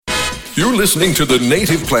You're listening to the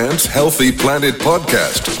Native Plants Healthy Planet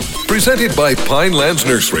podcast, presented by Pinelands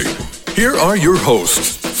Nursery. Here are your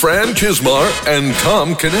hosts, Fran Chismar and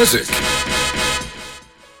Tom Kinesic.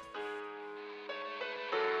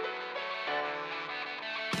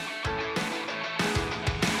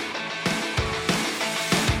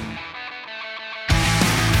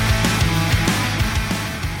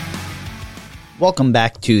 Welcome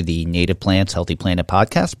back to the Native Plants Healthy Planet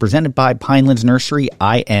podcast, presented by Pinelands Nursery.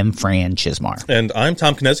 I am Fran Chismar. And I'm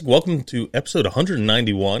Tom Kinesic. Welcome to episode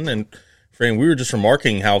 191. And Fran, we were just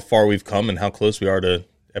remarking how far we've come and how close we are to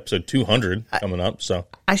episode 200 coming up. So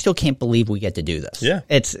I still can't believe we get to do this. Yeah.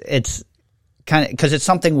 It's kind of because it's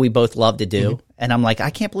something we both love to do. Mm-hmm. And I'm like, I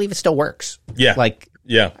can't believe it still works. Yeah.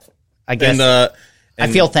 I guess and I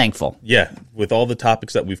feel thankful. Yeah. With all the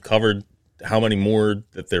topics that we've covered, how many more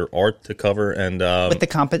that there are to cover, and with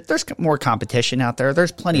the there's more competition out there.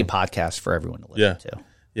 There's plenty of podcasts for everyone to listen to.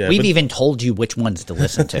 Yeah, we've even told you which ones to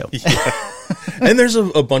listen to. And there's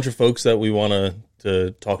a bunch of folks that we want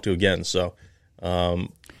to talk to again. So I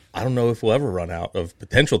don't know if we'll ever run out of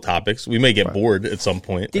potential topics. We may get bored at some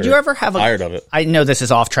point. Did you ever have tired of it? I know this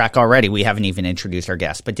is off track already. We haven't even introduced our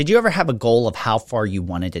guests, but did you ever have a goal of how far you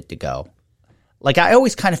wanted it to go? Like I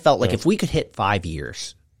always kind of felt like if we could hit 5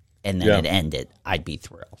 years. And then it ended, I'd be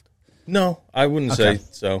thrilled. No, I wouldn't say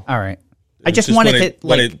so. All right. I just wanted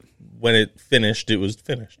when it finished, it was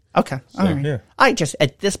finished. Okay. All right. Yeah. I just,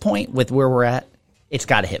 at this point, with where we're at, it's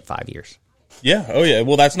got to hit 5 years. Yeah. Oh, yeah.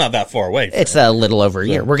 Well, that's not that far away. It's a little over a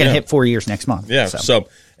year. We're going to hit 4 years next month. Yeah. So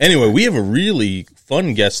anyway, we have a really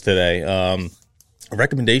fun guest today. A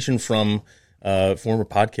recommendation from a former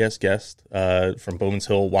podcast guest from Bowman's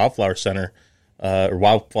Hill Wildflower Center, or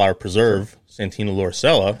Wildflower Preserve, Santina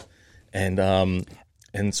Lauricella.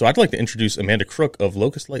 And so I'd like to introduce Amanda Crook of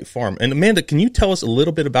Locust Light Farm. And Amanda, can you tell us a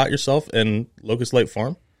little bit about yourself and Locust Light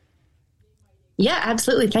Farm? Yeah,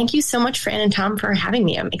 absolutely. Thank you so much, Fran and Tom, for having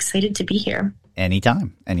me. I'm excited to be here.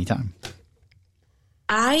 Anytime.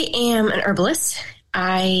 I am an herbalist.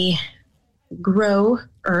 I grow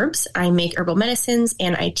herbs. I make herbal medicines,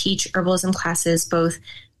 and I teach herbalism classes both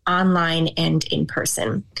online and in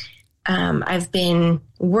person. I've been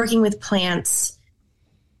working with plants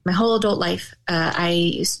my whole adult life.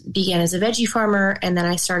 I began as a veggie farmer, and then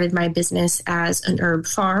I started my business as an herb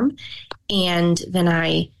farm. And then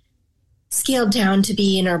I scaled down to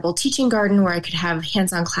be an herbal teaching garden where I could have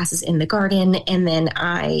hands-on classes in the garden. And then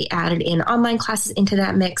I added in online classes into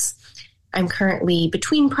that mix. I'm currently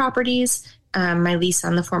between properties. My lease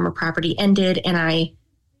on the former property ended, and I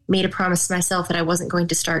made a promise to myself that I wasn't going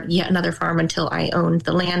to start yet another farm until I owned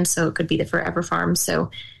the land, so it could be the forever farm. So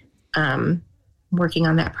working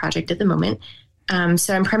on that project at the moment.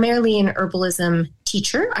 So I'm primarily an herbalism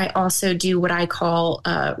teacher. I also do what I call,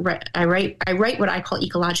 I write what I call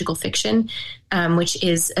ecological fiction, which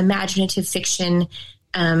is imaginative fiction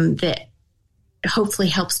that hopefully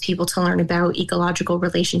helps people to learn about ecological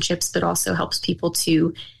relationships, but also helps people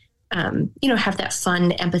to have that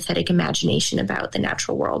fun, empathetic imagination about the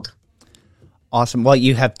natural world. Awesome. Well,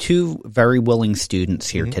 you have two very willing students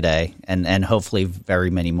here today, and hopefully very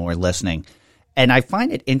many more listening. And I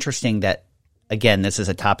find it interesting that, again, this is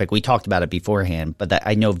a topic, we talked about it beforehand, but that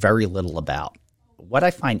I know very little about. What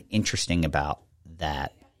I find interesting about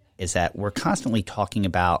that is that we're constantly talking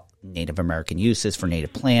about Native American uses for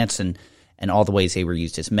native plants and all the ways they were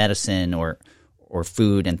used as medicine or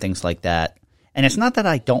food and things like that. And it's not that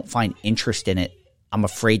I don't find interest in it. I'm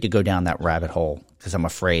afraid to go down that rabbit hole because I'm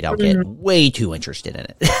afraid I'll get way too interested in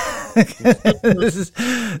it.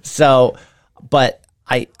 But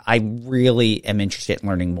I really am interested in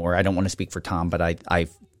learning more. I don't want to speak for Tom, but I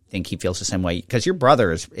think he feels the same way because your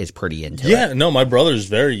brother is pretty into it. Yeah, no, my brother's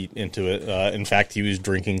very into it. In fact, he was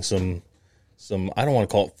drinking some I don't want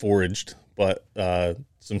to call it foraged, but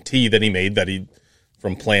some tea that he made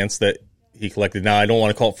from plants that he collected. Now, I don't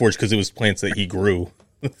want to call it foraged because it was plants that he grew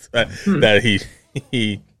that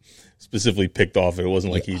he specifically picked off. It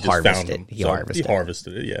wasn't like he just found them. He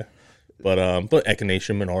harvested it, yeah. But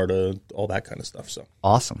echinacea, monarda, all that kind of stuff. So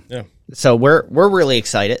awesome. Yeah. So we're really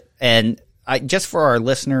excited, and just for our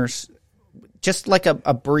listeners, just like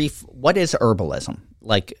a brief, what is herbalism?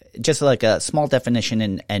 Like just like a small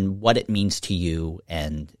definition and what it means to you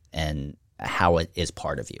and how it is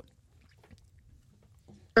part of you.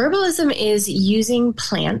 Herbalism is using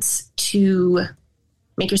plants to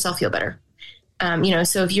make yourself feel better.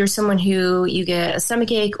 So if you're someone who you get a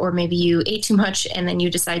stomachache or maybe you ate too much and then you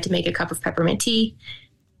decide to make a cup of peppermint tea,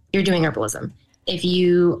 you're doing herbalism. If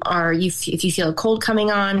you feel a cold coming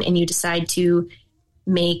on and you decide to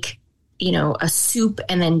make, a soup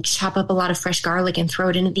and then chop up a lot of fresh garlic and throw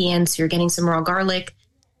it in at the end so you're getting some raw garlic,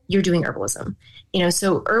 you're doing herbalism.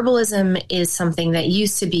 So herbalism is something that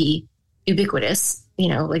used to be ubiquitous,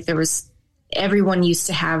 like everyone used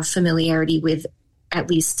to have familiarity with at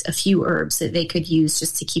least a few herbs that they could use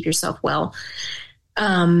just to keep yourself well.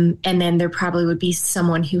 And then there probably would be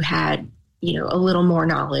someone who had, a little more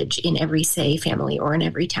knowledge in every, say, family or in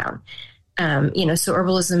every town. So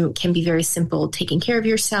herbalism can be very simple, taking care of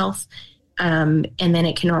yourself. And then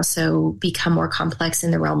it can also become more complex in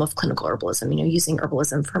the realm of clinical herbalism, using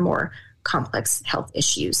herbalism for more complex health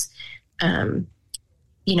issues. And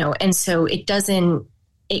so it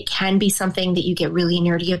can be something that you get really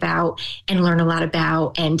nerdy about and learn a lot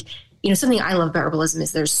about. And, something I love about herbalism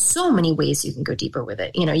is there's so many ways you can go deeper with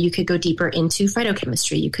it. You could go deeper into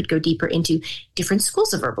phytochemistry. You could go deeper into different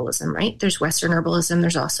schools of herbalism, right? There's Western herbalism.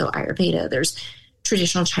 There's also Ayurveda. There's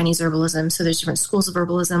traditional Chinese herbalism. So there's different schools of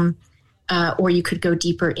herbalism. Or you could go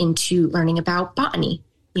deeper into learning about botany,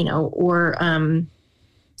 or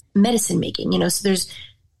medicine making, so there's,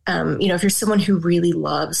 if you're someone who really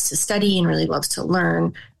loves to study and really loves to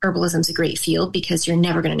learn, herbalism's a great field because you're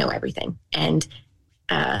never going to know everything. And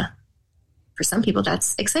for some people,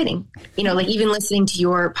 that's exciting. Like even listening to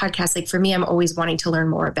your podcast, like for me, I'm always wanting to learn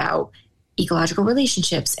more about ecological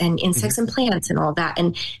relationships and insects and plants and all that.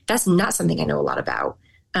 And that's not something I know a lot about.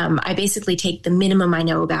 I basically take the minimum I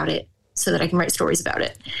know about it so that I can write stories about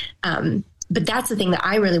it. But that's the thing that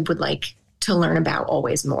I really would like to learn about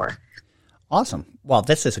always more. Awesome. Well,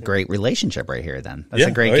 this is a great relationship right here then. That's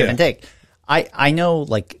a great give and take. I know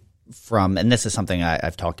and this is something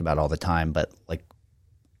I've talked about all the time, but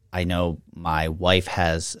I know my wife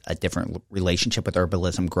has a different relationship with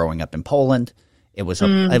herbalism growing up in Poland. It was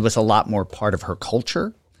a lot more part of her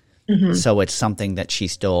culture. Mm-hmm. So it's something that she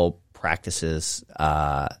still practices.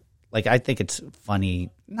 I think it's funny,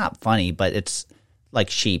 not funny, but it's like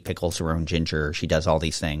she pickles her own ginger. She does all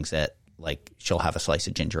these things that she'll have a slice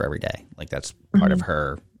of ginger every day. That's part of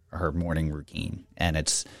her morning routine. And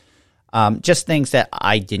it's just things that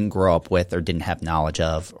I didn't grow up with or didn't have knowledge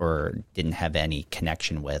of or didn't have any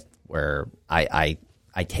connection with, where I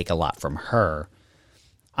take a lot from her.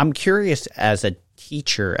 I'm curious, as a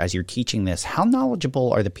teacher, as you're teaching this, how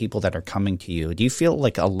knowledgeable are the people that are coming to you? Do you feel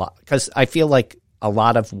like a lot, because I feel like a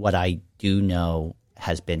lot of what I do know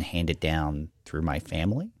has been handed down through my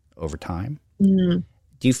family over time. Mm-hmm.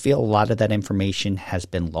 Do you feel a lot of that information has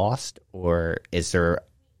been lost, or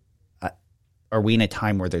are we in a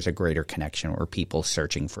time where there's a greater connection, or people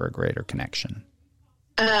searching for a greater connection?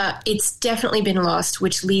 It's definitely been lost,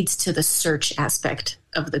 which leads to the search aspect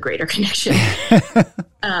of the greater connection.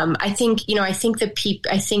 I think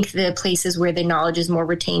the places where the knowledge is more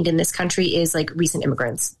retained in this country is recent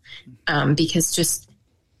immigrants, because just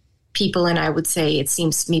people, and I would say it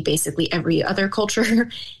seems to me basically every other culture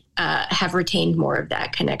have retained more of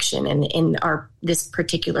that connection. And in this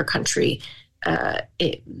particular country, that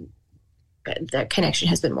connection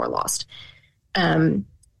has been more lost.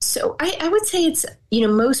 So I would say it's,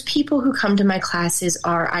 most people who come to my classes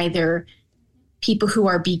are either people who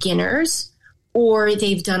are beginners, or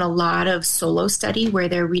they've done a lot of solo study where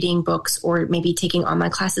they're reading books or maybe taking online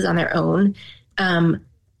classes on their own.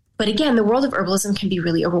 But again, the world of herbalism can be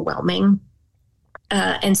really overwhelming.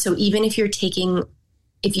 And so even if you're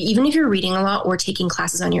reading a lot or taking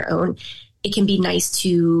classes on your own, it can be nice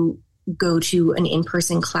to go to an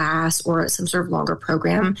in-person class or some sort of longer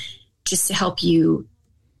program just to help you,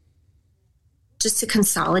 just to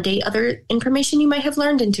consolidate other information you might have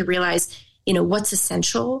learned and to realize, what's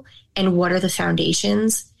essential and what are the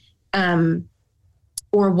foundations, or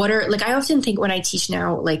what are, I often think when I teach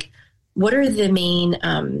now, what are the main,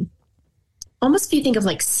 almost if you think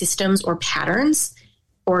of systems or patterns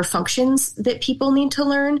or functions that people need to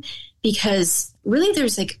learn, because really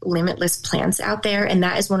there's limitless plants out there. And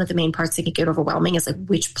that is one of the main parts that can get overwhelming is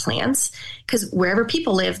which plants, because wherever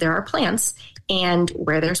people live, there are plants, and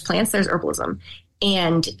where there's plants, there's herbalism.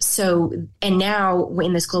 And so, and now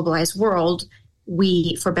in this globalized world,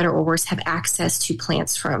 we, for better or worse, have access to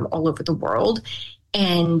plants from all over the world.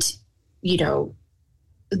 And,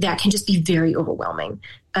 that can just be very overwhelming.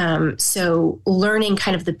 So learning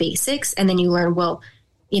kind of the basics, and then you learn,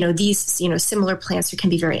 these, similar plants can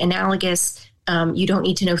be very analogous. You don't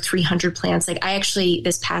need to know 300 plants. I actually, in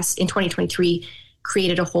 2023,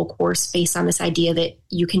 created a whole course based on this idea that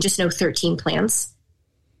you can just know 13 plants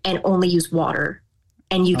and only use water.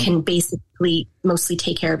 And you can basically mostly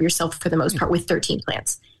take care of yourself for the most part with 13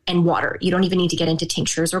 plants and water. You don't even need to get into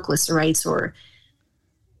tinctures or glycerites or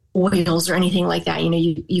oils or anything like that.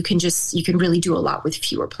 You can really do a lot with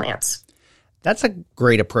fewer plants. That's a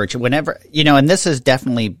great approach. Whenever, and this is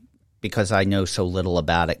definitely because I know so little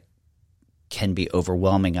about it, can be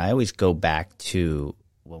overwhelming. I always go back to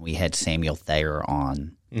when we had Samuel Thayer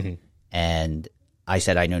on, and I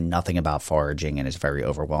said, I know nothing about foraging and it's very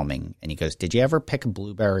overwhelming. And he goes, did you ever pick a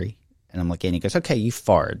blueberry? And I'm like, and he goes, okay, you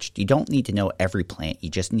foraged. You don't need to know every plant. You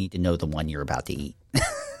just need to know the one you're about to eat.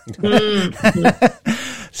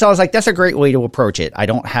 So I was like, that's a great way to approach it. I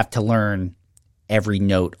don't have to learn every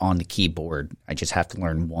note on the keyboard. I just have to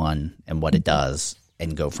learn one and what it does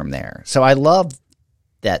and go from there. So I love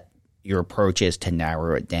that your approach is to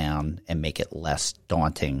narrow it down and make it less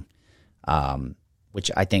daunting,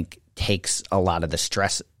 which I think takes a lot of the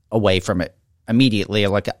stress away from it immediately.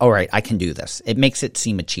 Like, all right, I can do this. It makes it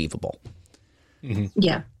seem achievable.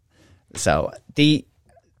 Yeah. So to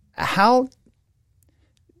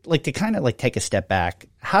kind of like take a step back,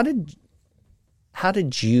 how did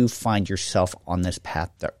you find yourself on this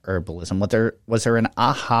path to herbalism? Was there an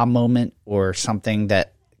aha moment or something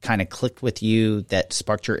that kind of clicked with you that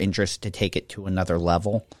sparked your interest to take it to another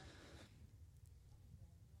level?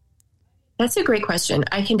 That's a great question.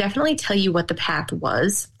 I can definitely tell you what the path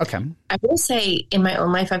was. Okay. I will say in my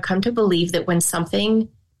own life, I've come to believe that when something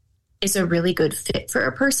is a really good fit for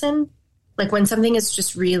a person, like when something is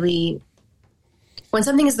the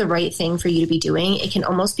right thing for you to be doing, it can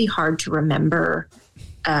almost be hard to remember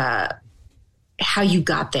how you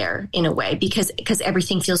got there in a way, because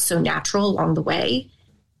everything feels so natural along the way.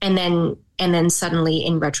 And then suddenly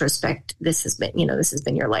in retrospect, this has been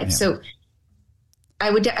your life. Yeah. So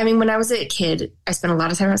when I was a kid, I spent a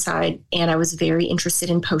lot of time outside and I was very interested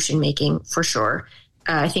in potion making for sure.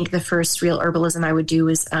 I think the first real herbalism I would do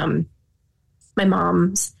was my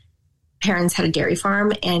mom's parents had a dairy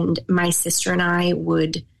farm, and my sister and I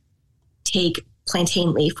would take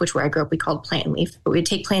plantain leaf, which where I grew up we called plantain leaf, but we'd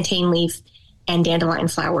take plantain leaf and dandelion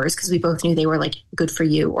flowers because we both knew they were like good for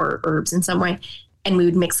you or herbs in some way. And we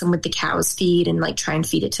would mix them with the cow's feed and like try and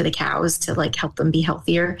feed it to the cows to like help them be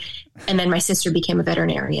healthier. And then my sister became a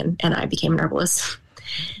veterinarian and I became an herbalist.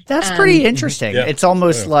 That's pretty interesting. Yeah. It's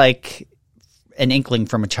almost like an inkling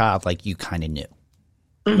from a child, like you kind of knew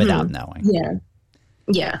without knowing. Yeah.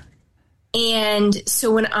 Yeah. And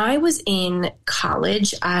so when I was in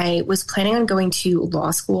college, I was planning on going to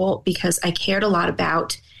law school because I cared a lot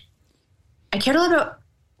about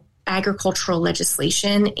agricultural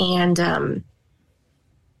legislation and,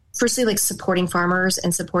 firstly, like supporting farmers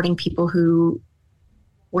and supporting people who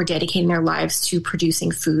were dedicating their lives to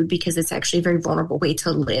producing food, because it's actually a very vulnerable way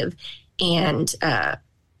to live. And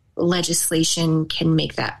legislation can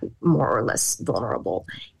make that more or less vulnerable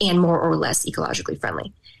and more or less ecologically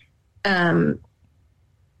friendly. So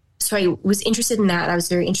I was interested in that. I was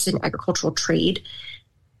very interested in agricultural trade.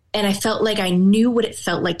 And I felt like I knew what it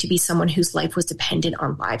felt like to be someone whose life was dependent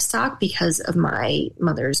on livestock because of my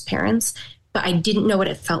mother's parents. But I didn't know what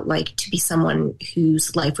it felt like to be someone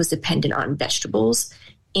whose life was dependent on vegetables.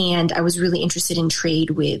 And I was really interested in trade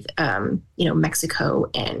with, Mexico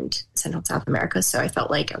and Central and South America. So I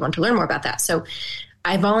felt like I wanted to learn more about that. So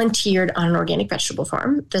I volunteered on an organic vegetable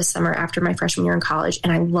farm the summer after my freshman year in college,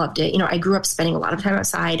 and I loved it. I grew up spending a lot of time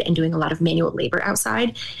outside and doing a lot of manual labor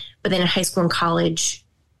outside. But then in high school and college,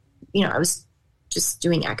 I was just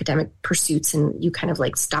doing academic pursuits, and you kind of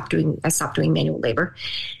like stopped doing manual labor.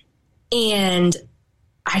 And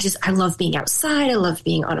I love being outside. I love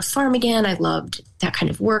being on a farm again. I loved that kind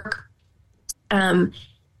of work. And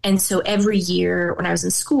so every year when I was in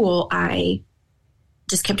school, I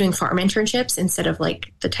just kept doing farm internships instead of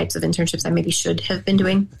like the types of internships I maybe should have been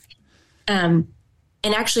doing. And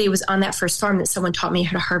actually it was on that first farm that someone taught me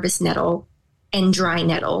how to harvest nettle and dry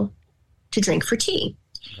nettle to drink for tea.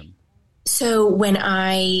 Okay. So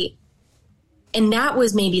and that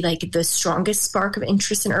was maybe like the strongest spark of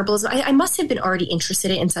interest in herbalism. I must have been already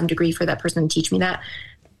interested in it in some degree for that person to teach me that.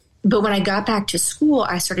 But when I got back to school,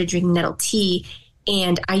 I started drinking nettle tea.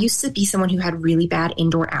 And I used to be someone who had really bad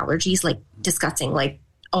indoor allergies, like disgusting, like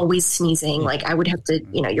always sneezing. Like I would have to,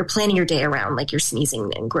 you're planning your day around like you're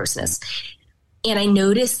sneezing and grossness. And I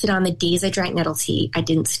noticed that on the days I drank nettle tea, I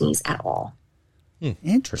didn't sneeze at all.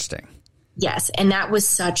 Interesting. Yes. And that was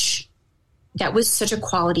such a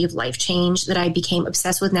quality of life change that I became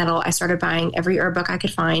obsessed with nettle. I started buying every herb book I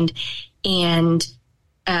could find and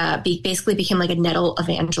basically became like a nettle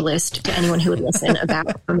evangelist to anyone who would listen about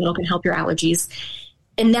how nettle can help your allergies.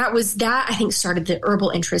 And that I think started the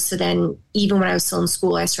herbal interest. So then even when I was still in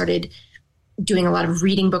school, I started doing a lot of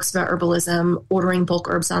reading books about herbalism, ordering bulk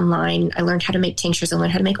herbs online. I learned how to make tinctures. I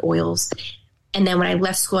learned how to make oils. And then when I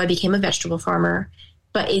left school, I became a vegetable farmer.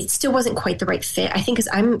 But it still wasn't quite the right fit, I think,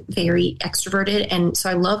 because I'm very extroverted. And so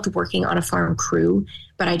I loved working on a farm crew,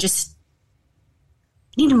 but I just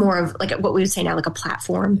needed more of like what we would say now, like a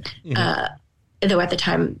platform. Though at the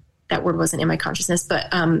time that word wasn't in my consciousness.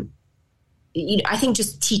 But I think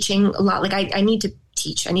just teaching a lot, like I need to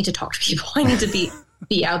teach, I need to talk to people. I need to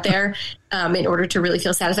be out there in order to really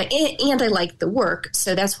feel satisfied. And I like the work.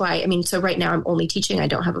 So that's why, so right now I'm only teaching. I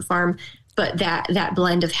don't have a farm, but that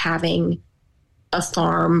blend of having a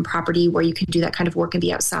farm property where you can do that kind of work and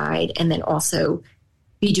be outside, and then also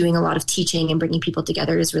be doing a lot of teaching and bringing people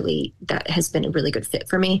together that has been a really good fit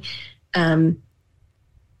for me.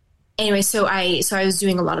 Anyway, so I was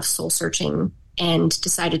doing a lot of soul searching and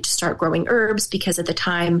decided to start growing herbs because at the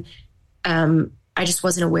time, I just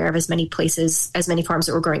wasn't aware of as many farms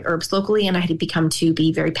that were growing herbs locally. And I had become to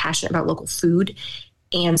be very passionate about local food.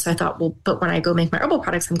 And so I thought, well, but when I go make my herbal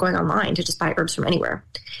products, I'm going online to just buy herbs from anywhere.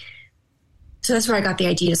 So that's where I got the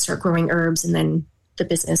idea to start growing herbs, and then the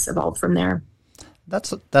business evolved from there.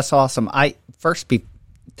 That's awesome.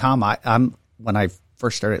 Tom, when I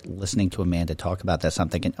first started listening to Amanda talk about this, I'm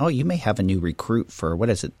thinking, oh, you may have a new recruit for, what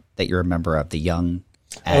is it that you're a member of, the young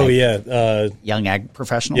ag, young ag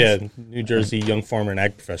professionals? Yeah, New Jersey Young Farmer and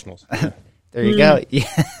Ag Professionals. Yeah. There you go. Yeah.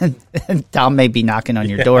 Tom may be knocking on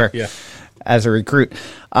your door as a recruit.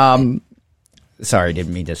 Sorry,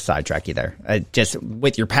 didn't mean to sidetrack you there. Just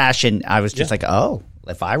with your passion, I was just like, oh,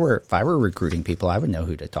 if I were recruiting people, I would know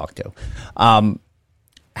who to talk to.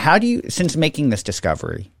 How do you, since making this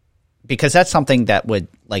discovery, because that's something that would,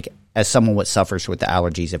 like, as someone that suffers with the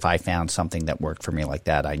allergies, if I found something that worked for me like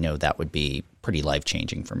that, I know that would be pretty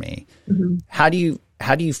life-changing for me. Mm-hmm. How do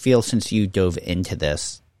you feel since you dove into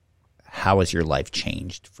this? How has your life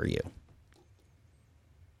changed for you?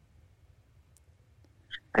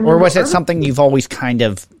 Or was it something you've always kind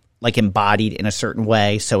of like embodied in a certain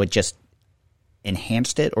way, so it just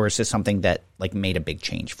enhanced it? Or is this something that like made a big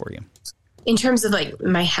change for you? In terms of like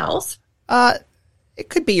my health? It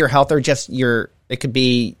could be your health, or just it could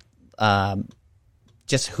be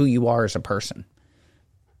just who you are as a person.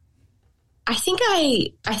 I think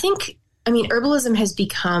herbalism has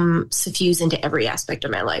become suffused into every aspect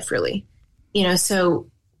of my life, really. So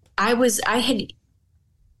I had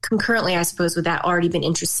concurrently, I suppose, with that, already been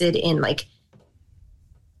interested in like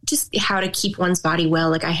just how to keep one's body well.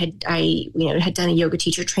 Like I had done a yoga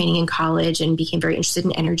teacher training in college and became very interested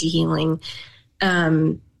in energy healing.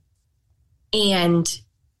 And,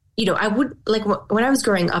 I would like when I was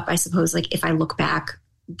growing up, I suppose, like if I look back,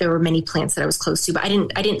 there were many plants that I was close to, but I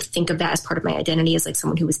didn't think of that as part of my identity as like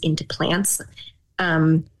someone who was into plants.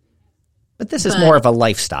 But this is more of a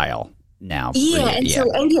lifestyle now. Yeah. And so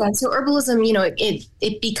herbalism,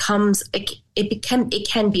 it becomes, it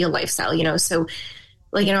can be a lifestyle, so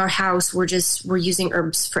like in our house, we're using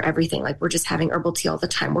herbs for everything. Like we're just having herbal tea all the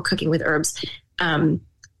time. We're cooking with herbs.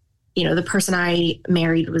 The person I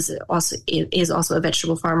married is also a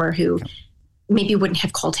vegetable farmer who maybe wouldn't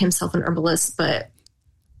have called himself an herbalist, but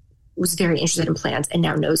was very interested in plants and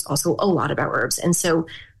now knows also a lot about herbs. And so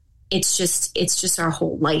it's just our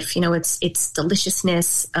whole life, it's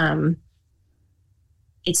deliciousness.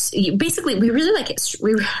 It's basically, we really like it.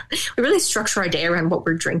 We really structure our day around what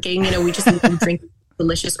we're drinking. We just drink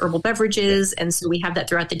delicious herbal beverages. And so we have that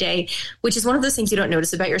throughout the day, which is one of those things you don't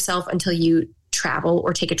notice about yourself until you travel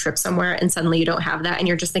or take a trip somewhere and suddenly you don't have that. And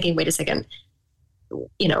you're just thinking, wait a second,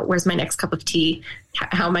 where's my next cup of tea?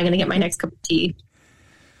 How am I going to get my next cup of tea?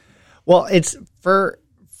 Well, it's for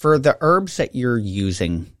the herbs that you're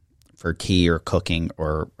using for tea or cooking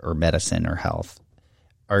or medicine or health.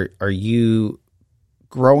 Are you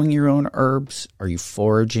growing your own herbs? Are you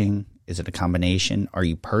foraging? Is it a combination? Are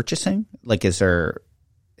you purchasing? Like, is there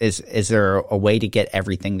a way to get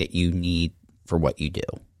everything that you need for what you do?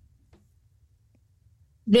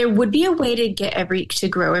 There would be a way to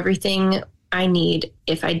grow everything I need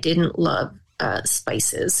if I didn't love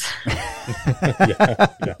spices.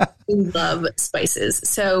 I love spices.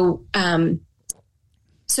 So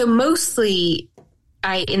mostly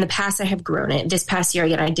in the past I have grown it. This past year,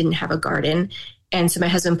 again, I didn't have a garden. And so my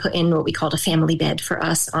husband put in what we called a family bed for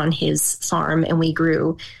us on his farm. And we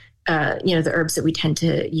grew, the herbs that we tend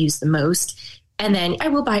to use the most. And then I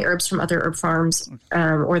will buy herbs from other herb farms,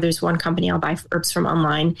 or there's one company I'll buy herbs from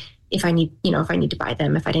online if I need to buy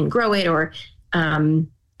them, if I didn't grow it or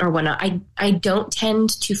whatnot. I don't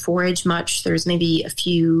tend to forage much. There's maybe a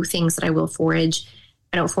few things that I will forage.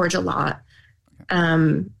 I don't forage a lot.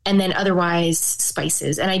 And then otherwise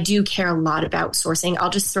spices. And I do care a lot about sourcing. I'll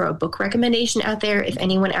just throw a book recommendation out there. If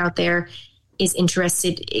anyone out there is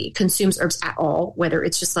interested, consumes herbs at all, whether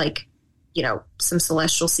it's just like, some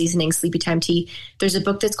celestial seasoning, sleepy time tea. There's a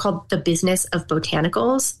book that's called The Business of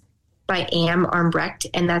Botanicals by Am Armbrecht.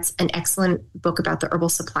 And that's an excellent book about the herbal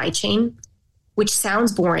supply chain, which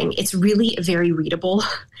sounds boring. It's really very readable.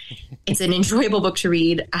 It's an enjoyable book to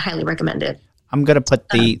read. I highly recommend it. I'm going to put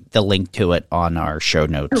the link to it on our show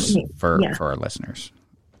notes for our listeners.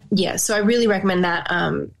 Yeah, so I really recommend that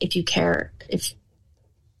if you care.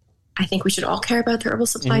 I think we should all care about the herbal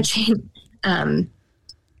supply chain.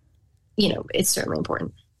 It's certainly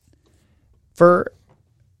important. For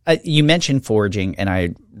you mentioned foraging, and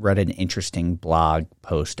I read an interesting blog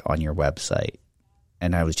post on your website,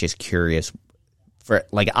 and I was just curious.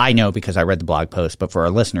 I know because I read the blog post, but for our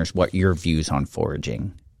listeners, what your views on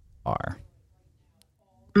foraging are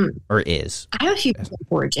or is. I have a few views on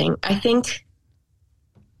foraging. I think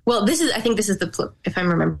this is the, if I'm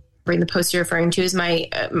remembering the post you're referring to, is my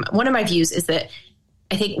one of my views is that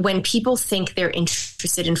I think when people think they're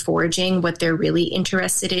interested in foraging, what they're really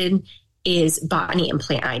interested in is botany and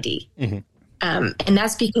plant ID. Mm-hmm. And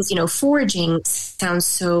that's because, foraging sounds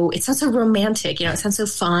so romantic, it sounds so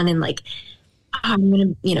fun and like, I'm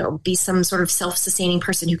going to, be some sort of self-sustaining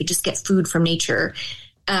person who could just get food from nature.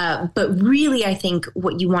 But really, I think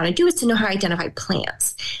what you want to do is to know how to identify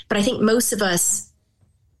plants. But I think most of us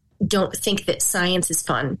don't think that science is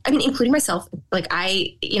fun. I mean, including myself. Like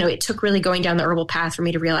it took really going down the herbal path for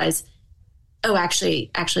me to realize, oh,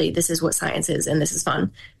 actually, this is what science is, and this is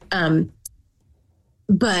fun.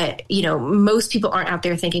 But most people aren't out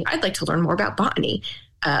there thinking, I'd like to learn more about botany.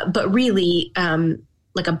 But really,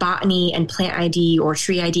 like a botany and plant ID or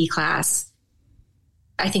tree ID class,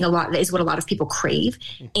 I think is what a lot of people crave.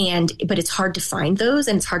 But it's hard to find those,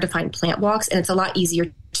 and it's hard to find plant walks, and it's a lot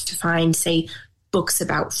easier to find, say, books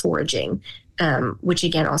about foraging, which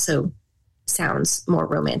again also sounds more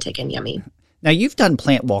romantic and yummy. Now, you've done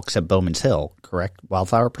plant walks at Bowman's Hill, correct?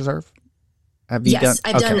 Wildflower Preserve? Have you done?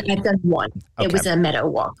 I've done one. Okay. It was a meadow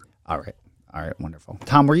walk. All right, wonderful.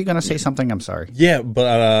 Tom, were you going to say something? I'm sorry. Yeah,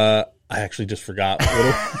 but I actually just forgot what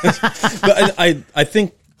it was. But I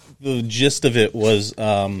think the gist of it was,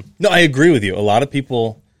 no, I agree with you. A lot of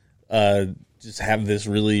people just have this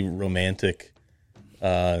really romantic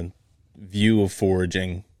view of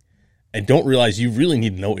foraging and don't realize you really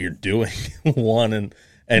need to know what you're doing. And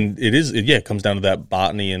it comes down to that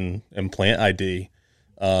botany and plant ID.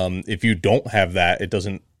 If you don't have that,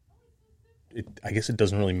 I guess it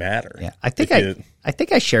doesn't really matter. Yeah, I think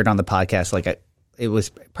I shared on the podcast, it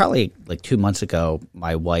was probably like 2 months ago,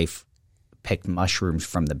 my wife picked mushrooms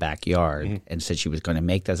from the backyard and said she was going to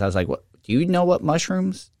make this. I was like, "What? Do you know what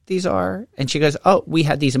mushrooms these are?" And she goes, "Oh, we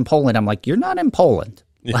had these in Poland." I'm like, "You're not in Poland.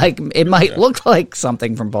 Like it might look like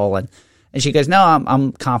something from Poland." And she goes, "No,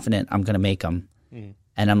 I'm confident I'm going to make them."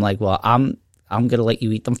 And I'm like, "Well, I'm going to let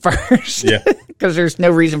you eat them first." Yeah. Because there's no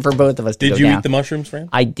reason for both of us to go down. Did you eat the mushrooms, Fran?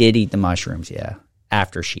 I did eat the mushrooms, yeah,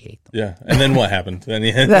 after she ate them. Yeah. And then what happened?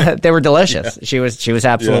 They were delicious. Yeah. She was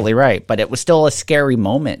absolutely right. But it was still a scary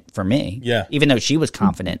moment for me. Yeah. Even though she was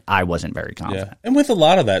confident, I wasn't very confident. Yeah. And with a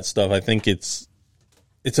lot of that stuff, I think it's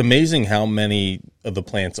amazing how many of the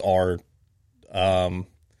plants are, I was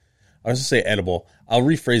going to say edible. I'll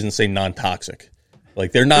rephrase and say non-toxic.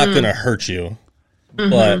 Like they're not going to hurt you,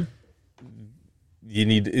 but you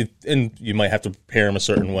need it, and you might have to prepare them a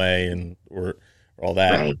certain way and or all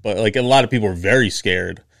that. Right. But like a lot of people are very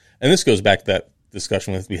scared, and this goes back to that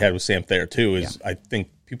discussion we had with Sam Thayer too. I think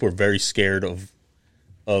people are very scared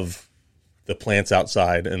of the plants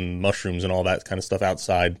outside and mushrooms and all that kind of stuff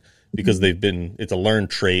outside because it's a learned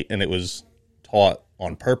trait and it was taught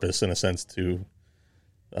on purpose in a sense to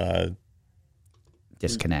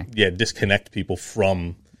disconnect people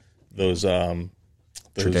from those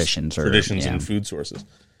traditions and food sources.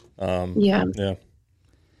 Yeah.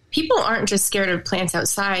 People aren't just scared of plants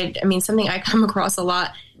outside. I mean, something I come across a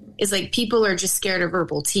lot is like people are just scared of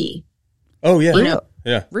herbal tea. Oh yeah.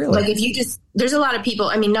 Yeah. Really? Like there's a lot of people,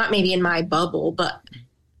 I mean, not maybe in my bubble, but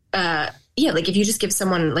like if you just give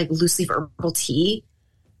someone like loose leaf herbal tea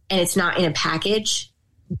and it's not in a package,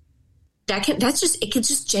 it could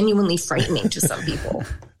just genuinely frightening to some people.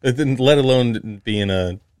 Let alone be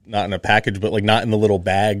not in a package, but like not in the little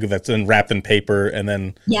bag that's then wrapped in paper and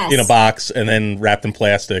then in a box and then wrapped in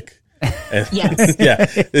plastic. And,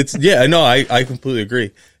 yes. I completely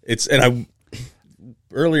agree.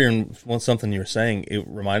 Earlier in something you were saying, it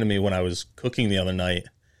reminded me when I was cooking the other night,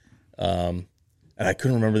 and I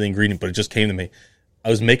couldn't remember the ingredient, but it just came to me. I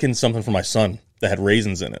was making something for my son that had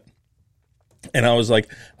raisins in it. And I was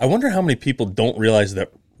like, I wonder how many people don't realize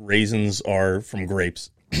that raisins are from grapes.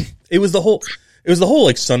 It was the whole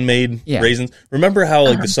like Sun-Made raisins. Remember how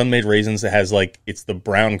like the Sun-Made raisins, it has like, it's the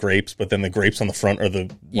brown grapes, but then the grapes on the front are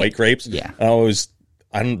the white grapes. Yeah.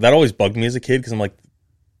 And that always bugged me as a kid because I'm like,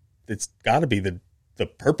 it's got to be the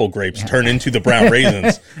purple grapes turn into the brown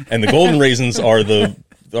raisins, and the golden raisins are the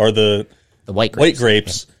white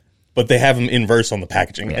grapes, but they have them inverse on the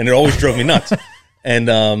packaging, and it always drove me nuts.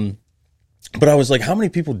 And But I was like, how many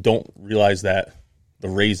people don't realize that the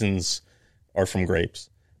raisins are from grapes?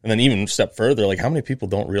 And then even a step further, like how many people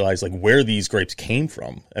don't realize like where these grapes came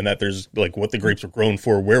from, and that there's like what the grapes were grown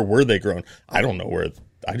for, where were they grown? I don't know where.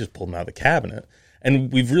 I just pulled them out of the cabinet.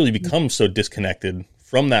 And we've really become so disconnected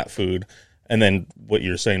from that food. And then what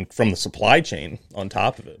you're saying from the supply chain on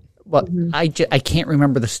top of it. Well, I can't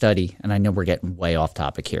remember the study, and I know we're getting way off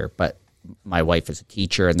topic here, but my wife is a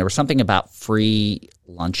teacher, and there was something about free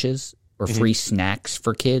lunches or free snacks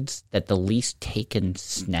for kids, that the least taken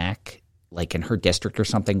snack like in her district or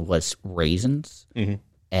something was raisins.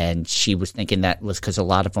 And she was thinking that was because a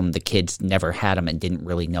lot of them, the kids never had them and didn't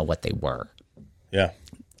really know what they were. Yeah.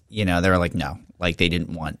 You know, they were like, no, like they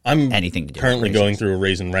didn't want anything to do with currently raisins. going through a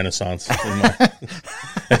raisin renaissance.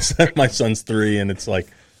 My son's 3, and it's like,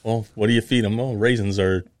 well, what do you feed him? Well, raisins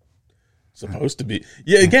are supposed to be.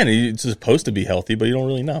 Yeah, again, it's supposed to be healthy, but you don't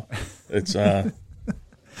really know. It's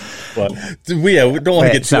but we don't want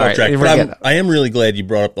to get too off track. But I am really glad you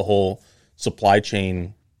brought up the whole supply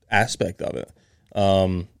chain aspect of it.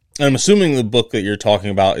 And I'm assuming the book that you're talking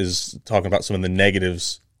about is talking about some of the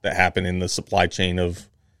negatives that happen in the supply chain of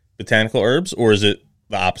botanical herbs, or is it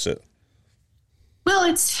the opposite? Well,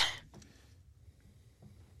 it's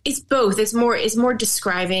both. It's more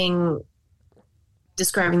describing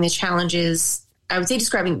the challenges. I would say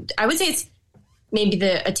it's maybe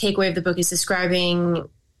a takeaway of the book is describing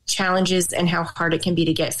challenges and how hard it can be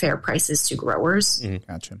to get fair prices to growers.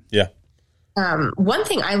 Gotcha. Yeah. One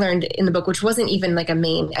thing I learned in the book, which wasn't even like a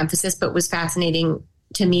main emphasis, but was fascinating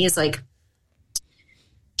to me, is like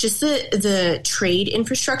just the trade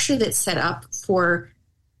infrastructure that's set up for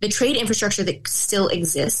the trade infrastructure that still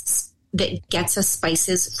exists that gets us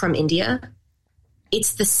spices from India.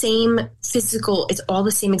 It's the same it's all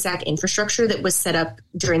the same exact infrastructure that was set up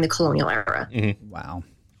during the colonial era. Wow.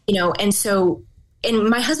 You know, and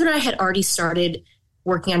my husband and I had already started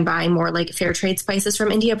working on buying more like fair trade spices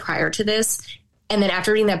from India prior to this. And then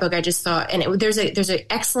after reading that book, I just thought, and there's an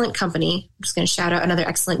excellent company, I'm just going to shout out another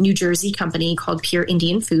excellent New Jersey company called Pure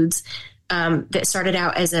Indian Foods, that started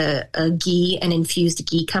out as a ghee and infused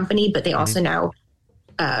ghee company, but they also now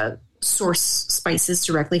source spices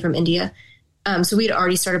directly from India. So we had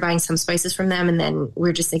already started buying some spices from them. And then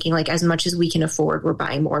we're just thinking like, as much as we can afford, we're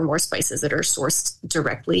buying more and more spices that are sourced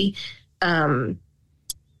directly.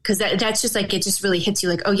 Cause that's just like, it just really hits you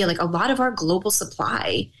like, oh yeah, like a lot of our global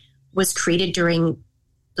supply was created during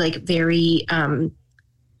like very,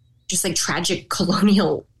 just like tragic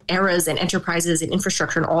colonial eras and enterprises and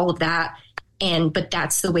infrastructure and all of that. But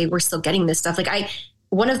that's the way we're still getting this stuff. Like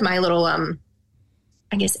one of my little,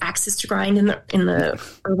 I guess axes to grind in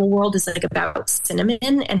the herbal world is like about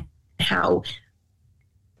cinnamon and how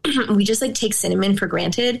we just like take cinnamon for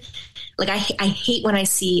granted. Like I hate when I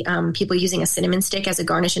see people using a cinnamon stick as a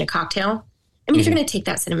garnish in a cocktail. I mean, if you're going to take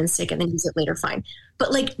that cinnamon stick and then use it later, fine.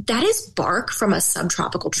 But like that is bark from a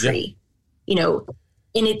subtropical tree, you know,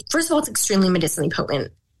 and first of all, it's extremely medicinally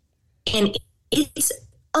potent. And it's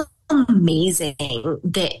amazing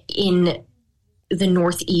that in the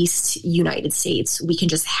Northeast United States, we can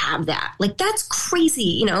just have that. Like that's crazy,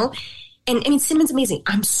 you know? And I mean, cinnamon's amazing.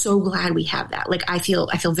 I'm so glad we have that. Like I feel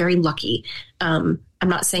very lucky. I'm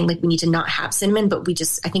not saying like we need to not have cinnamon, but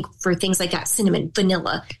I think for things like that, cinnamon,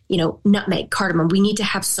 vanilla, you know, nutmeg, cardamom, we need to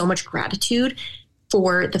have so much gratitude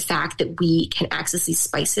for the fact that we can access these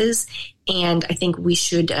spices. And I think we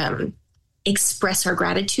should express our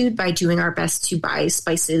gratitude by doing our best to buy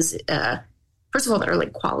spices, first of all, that are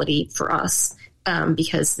like quality for us,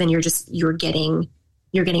 because then you're getting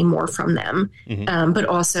more from them. But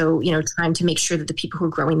also, you know, trying to make sure that the people who are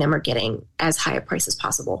growing them are getting as high a price as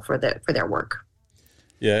possible for their work.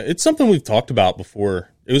 Yeah, it's something we've talked about before.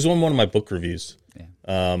 It was on one of my book reviews.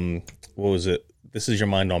 Yeah. What was it? This Is Your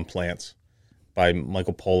Mind on Plants by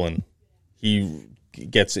Michael Pollan. He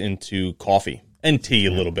gets into coffee and tea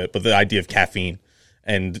a little bit, but the idea of caffeine.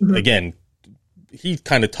 And again, he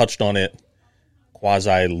kind of touched on it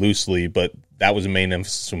quasi loosely, but that was the main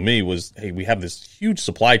emphasis for me was, hey, we have this huge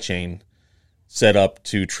supply chain set up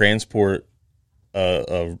to transport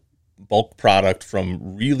a bulk product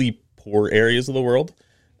from really poor areas of the world.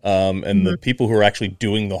 And the people who are actually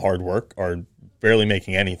doing the hard work are barely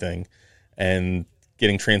making anything and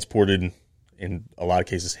getting transported in a lot of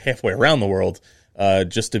cases halfway around the world,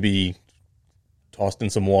 just to be tossed in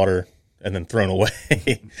some water and then thrown away.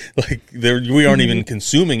 Like we aren't even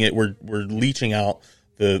consuming it. We're leaching out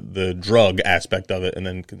the drug aspect of it and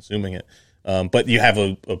then consuming it. But you have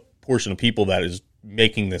a portion of people that is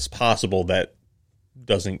making this possible that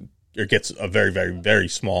gets a very, very, very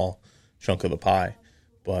small chunk of the pie.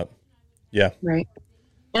 But yeah. Right.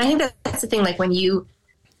 And I think that's the thing, like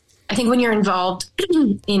I think when you're involved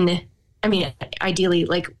ideally,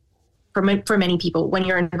 like for many people, when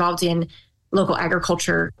you're involved in local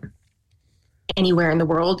agriculture anywhere in the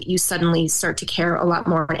world, you suddenly start to care a lot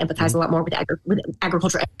more and empathize a lot more with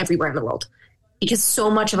agriculture everywhere in the world, because so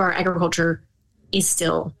much of our agriculture is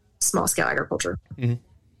still small scale agriculture. Mm-hmm.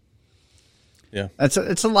 Yeah.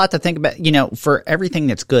 It's a lot to think about. For everything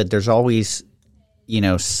that's good, there's always,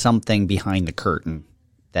 something behind the curtain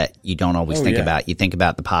that you don't always think about. You think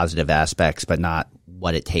about the positive aspects, but not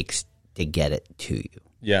what it takes to get it to you.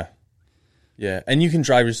 Yeah. Yeah. And you can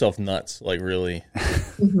drive yourself nuts, like really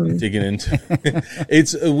digging into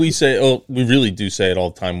it. We really do say it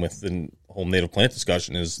all the time with the whole native plant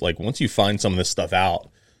discussion is like, once you find some of this stuff out,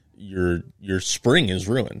 your spring is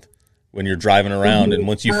ruined when you're driving around. And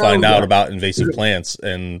once you find out about invasive plants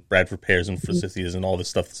and Bradford pears and forsythias and all this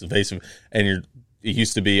stuff that's invasive, and it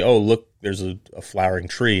used to be, oh, look, there's a flowering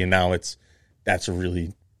tree. And now that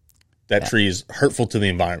tree is hurtful to the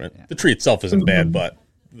environment. Yeah. The tree itself isn't bad, but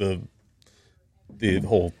the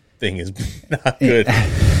whole thing is not good.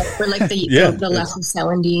 Or like the less of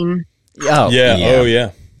celandine. Oh, yeah. Oh,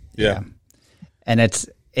 yeah. Yeah. And it's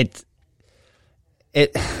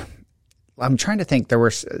I'm trying to think. There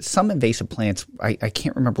were some invasive plants. I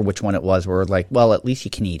can't remember which one it was. Where like, well, at least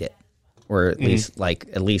you can eat it, or at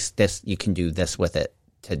least this you can do this with it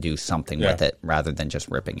to do something with it rather than just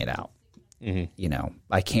ripping it out. Mm-hmm.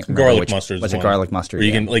 I can't remember garlic mustard. Was it garlic mustard? Where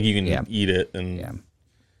you can eat it and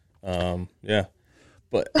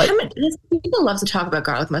But people love to talk about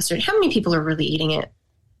garlic mustard. How many people are really eating it?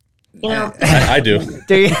 I do.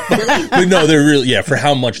 Do you? No, they're really for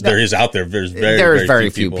how much there is out there. There's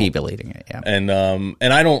very few people eating it. Yeah,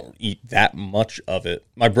 and I don't eat that much of it.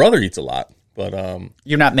 My brother eats a lot, but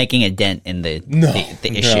you're not making a dent in the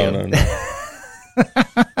issue. No.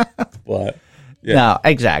 But no,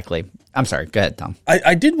 exactly. I'm sorry. Go ahead, Tom.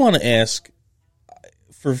 I did want to ask,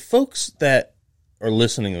 for folks that are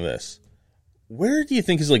listening to this, where do you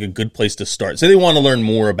think is like a good place to start? Say they want to learn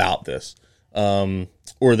more about this.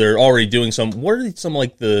 Or they're already doing what are some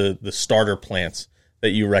like the starter plants that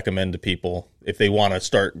you recommend to people if they want to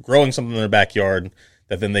start growing something in their backyard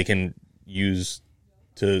that then they can use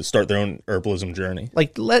to start their own herbalism journey?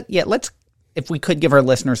 Like let's if we could give our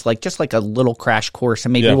listeners just a little crash course,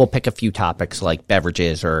 and maybe we'll pick a few topics like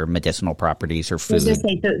beverages or medicinal properties or food. I was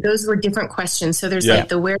going to say, those were different questions. So there's like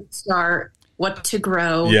the where to start, what to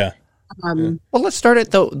grow. Yeah. Well, let's start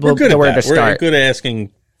at the where to start. We're good at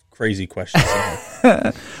asking crazy questions.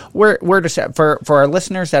 Where to start for our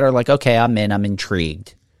listeners that are like, okay, I'm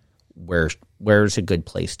intrigued. Where's a good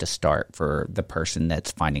place to start for the person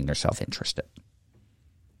that's finding themselves interested?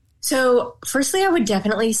 So, firstly, I would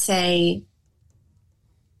definitely say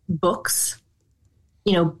books.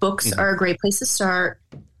 Books are a great place to start.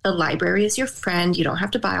 The library is your friend. You don't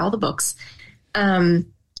have to buy all the books. And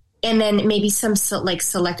then maybe some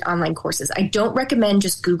select online courses. I don't recommend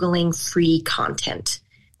just Googling free content.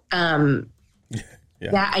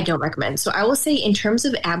 That I don't recommend. So I will say, in terms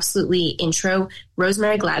of absolutely intro,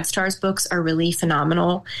 Rosemary Gladstar's books are really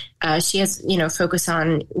phenomenal. She has, focus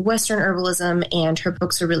on Western herbalism, and her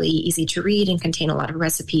books are really easy to read and contain a lot of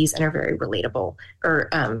recipes and are very relatable. Or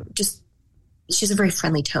she has a very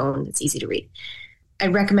friendly tone that's easy to read. I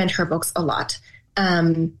recommend her books a lot.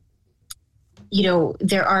 There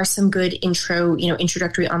are some good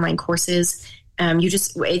introductory online courses. I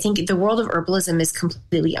think the world of herbalism is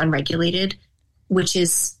completely unregulated, which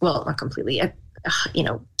is, well, not completely,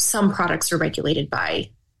 some products are regulated by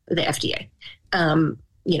the FDA.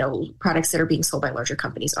 Products that are being sold by larger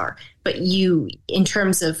companies are. But in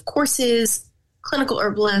terms of courses, clinical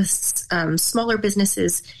herbalists, smaller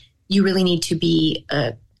businesses, you really need to be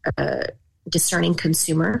a discerning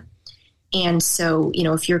consumer. And so,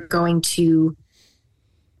 if you're going to,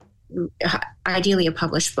 ideally a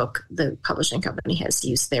published book, the publishing company has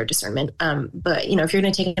used their discernment. But, if you're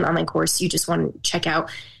going to take an online course, you just want to check out,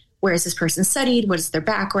 where is this person studied? What is their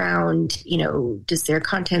background? Does their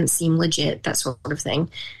content seem legit? That sort of thing.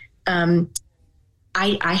 I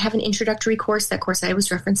have an introductory course, that course I was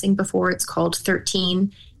referencing before. It's called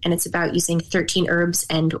 13, and it's about using 13 herbs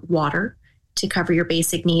and water to cover your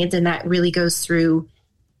basic needs. And that really goes through,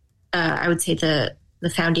 I would say, the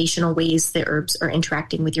foundational ways that herbs are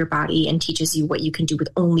interacting with your body, and teaches you what you can do with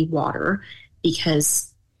only water,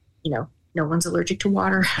 because, no one's allergic to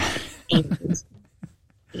water. And,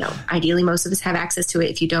 ideally most of us have access to it.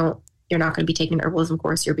 If you don't, you're not going to be taking an herbalism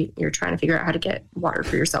course. You're trying to figure out how to get water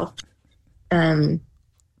for yourself. So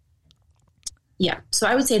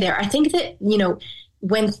I would say there, I think that,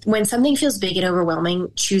 when something feels big and overwhelming,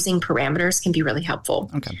 choosing parameters can be really helpful.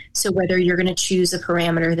 Okay. So whether you're going to choose a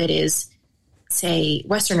parameter that is say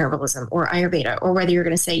Western herbalism or Ayurveda, or whether you're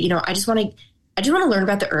going to say, I just want to learn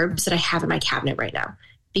about the herbs that I have in my cabinet right now.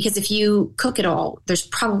 Because if you cook it all, there's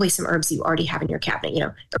probably some herbs you already have in your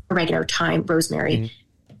cabinet, oregano, thyme, rosemary,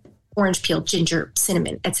 orange peel, ginger,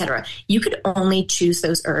 cinnamon, etc. You could only choose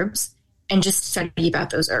those herbs and just study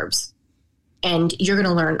about those herbs. And you're going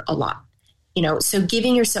to learn a lot, so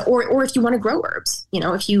giving yourself, or if you want to grow herbs,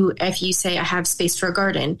 if you say I have space for a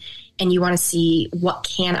garden and you want to see what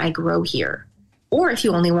can I grow here, or if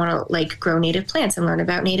you only want to grow native plants and learn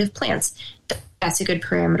about native plants, that's a good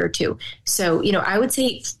parameter too. So, I would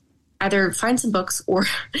say either find some books or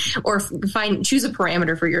choose a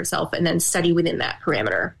parameter for yourself and then study within that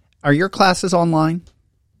parameter. Are your classes online?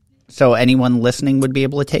 So anyone listening would be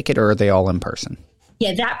able to take it, or are they all in person?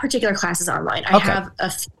 Yeah, that particular class is online. Okay. I have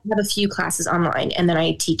a few classes online, and then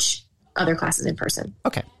I teach other classes in person.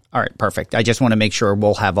 Okay. All right, perfect. I just want to make sure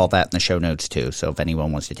we'll have all that in the show notes too. So if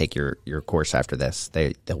anyone wants to take your course after this,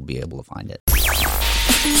 they'll be able to find it.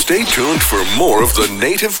 Stay tuned for more of the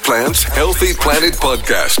Native Plants Healthy Planet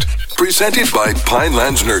podcast, presented by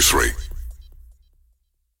Pinelands Nursery.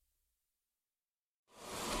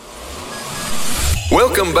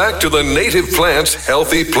 Welcome back to the Native Plants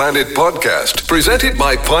Healthy Planet podcast, presented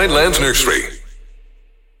by Pinelands Nursery.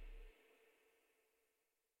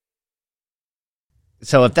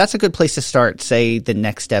 So if that's a good place to start, say the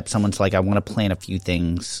next step, someone's like, I want to plant a few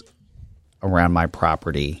things around my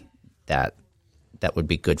property that would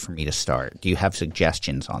be good for me to start. Do you have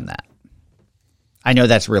suggestions on that? I know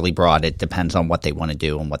that's really broad. It depends on what they want to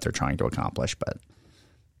do and what they're trying to accomplish, but...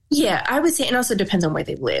 Yeah, I would say, and also depends on where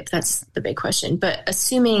they live. That's the big question. But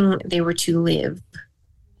assuming they were to live,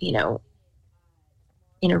 in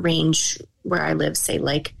a range where I live, say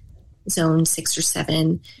zone 6 or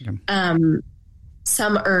 7,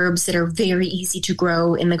 some herbs that are very easy to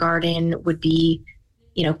grow in the garden would be,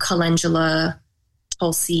 calendula,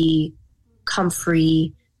 tulsi,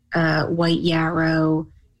 comfrey, white yarrow,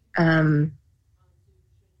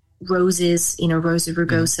 roses, Rosa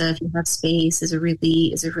rugosa, if you have space, is a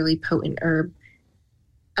really potent herb.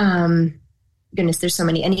 Goodness, there's so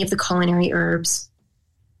many. Any of the culinary herbs.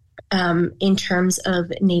 In terms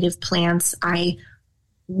of native plants, I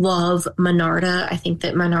love Monarda. I think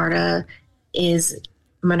that Monarda is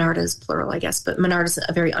plural, I guess, but Monarda is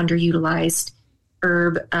a very underutilized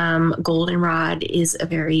herb. Goldenrod is a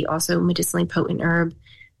very also medicinally potent herb.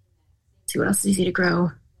 Let's see what else is easy to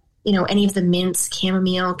grow. Any of the mints,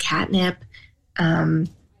 chamomile, catnip.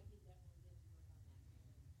 There's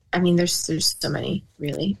so many,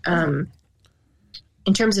 really. In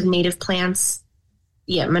terms of native plants,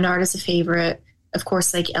 yeah, Monarda is a favorite. Of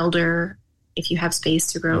course, elder, if you have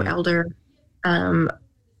space to grow elder.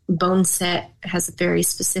 Boneset has a very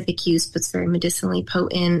specific use, but it's very medicinally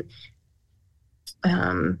potent.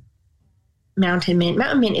 Mountain mint.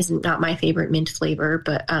 Mountain mint is not my favorite mint flavor,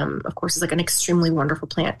 but of course it's an extremely wonderful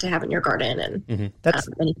plant to have in your garden. And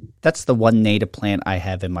that's the one native plant I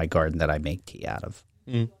have in my garden that I make tea out of.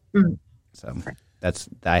 So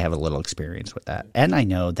I have a little experience with that, and I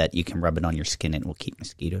know that you can rub it on your skin and it will keep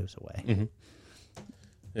mosquitoes away. Yeah.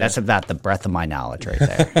 That's about the breadth of my knowledge right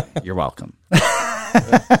there. You're welcome.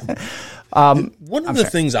 One of the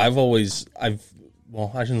things I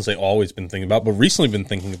shouldn't say always been thinking about, but recently been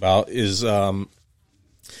thinking about is I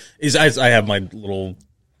have my little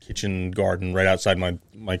kitchen garden right outside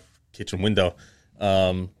my kitchen window.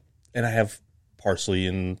 And I have parsley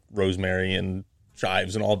and rosemary and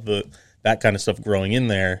chives and all that kind of stuff growing in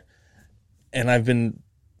there. And I've been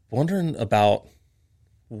wondering about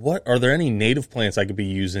are there any native plants I could be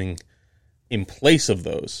using in place of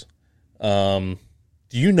those? Do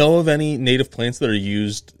you know of any native plants that are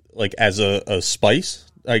used as a spice?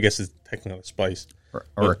 I guess it's technically not a spice.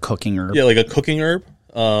 Or a cooking herb. Yeah, like a cooking herb.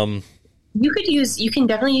 You can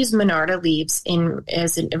definitely use Monarda leaves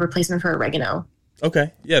as a replacement for oregano.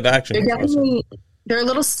 Okay. Yeah, that actually makes sense. They're a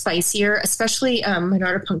little spicier, especially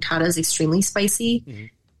Monarda punctata is extremely spicy. Mm-hmm.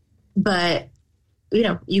 But,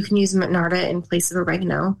 you can use Monarda in place of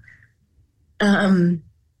oregano.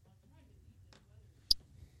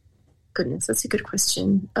 Goodness, that's a good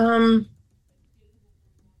question. Well,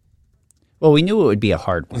 we knew it would be a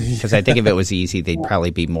hard one because I think if it was easy, they'd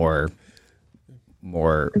probably be more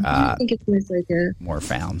I think it's more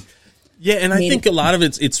found. Yeah, and I think a lot of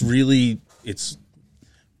it's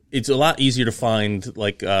a lot easier to find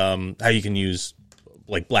how you can use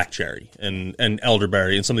black cherry and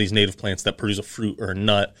elderberry and some of these native plants that produce a fruit or a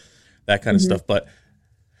nut, that kind of stuff. But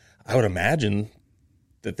I would imagine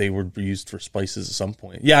that they would be used for spices at some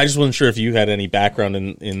point. Yeah, I just wasn't sure if you had any background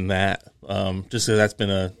in that. Just so that's been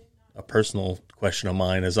a personal question of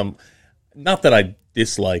mine. As I'm not that I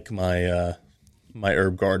dislike my my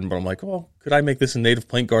herb garden, but I'm like, well, could I make this a native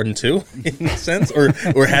plant garden too, in a sense, or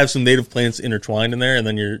have some native plants intertwined in there, and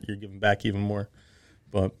then you're giving back even more.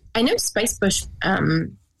 But I know spice bush,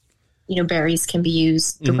 berries can be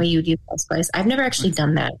used the way you would use allspice. I've never actually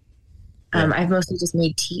done that. I've mostly just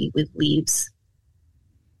made tea with leaves.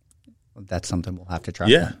 That's something we'll have to try.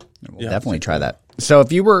 Yeah. We'll definitely try that. So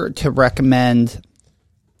if you were to recommend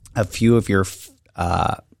a few of your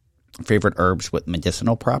favorite herbs with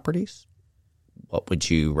medicinal properties, what would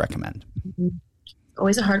you recommend?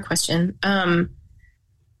 Always a hard question.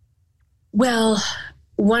 Well,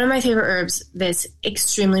 one of my favorite herbs that's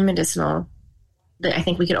extremely medicinal that I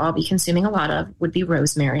think we could all be consuming a lot of would be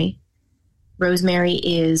rosemary. Rosemary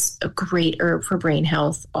is a great herb for brain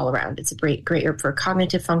health all around. It's a great herb for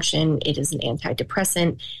cognitive function. It is an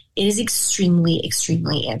antidepressant. It is extremely,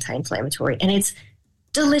 extremely anti-inflammatory, and it's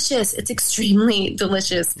delicious. It's extremely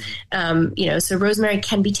delicious. So rosemary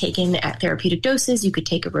can be taken at therapeutic doses. You could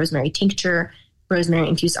take a rosemary tincture, rosemary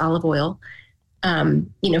infused olive oil.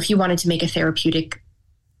 If you wanted to make a therapeutic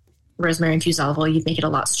rosemary infused olive oil, you'd make it a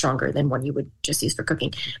lot stronger than one you would just use for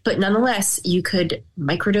cooking. But nonetheless, you could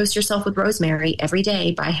microdose yourself with rosemary every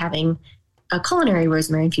day by having a culinary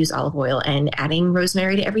rosemary infused olive oil and adding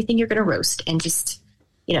rosemary to everything you're going to roast. And just,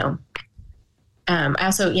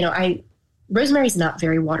 rosemary is not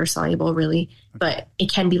very water soluble really, but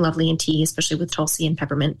it can be lovely in tea, especially with tulsi and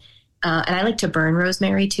peppermint. And I like to burn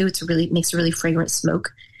rosemary too. Makes a really fragrant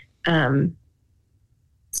smoke.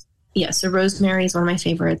 So rosemary is one of my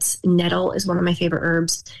favorites. Nettle is one of my favorite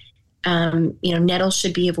herbs. Nettle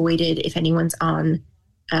should be avoided if anyone's on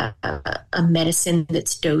a medicine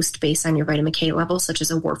that's dosed based on your vitamin K levels, such as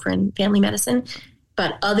a warfarin family medicine.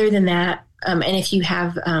 But other than that, and if you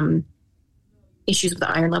have issues with the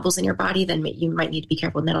iron levels in your body, then you might need to be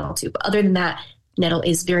careful with nettle too. But other than that, nettle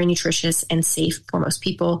is very nutritious and safe for most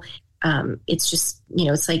people. It's just,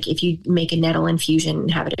 it's like if you make a nettle infusion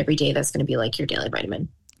and have it every day, that's going to be like your daily vitamin.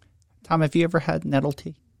 Tom, have you ever had nettle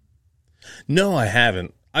tea? No, I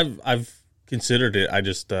haven't. I've considered it. I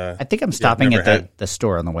just I think I'm stopping at the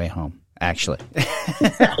store on the way home, actually.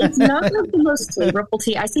 It's not like the most flavorful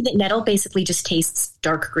tea. I see that nettle basically just tastes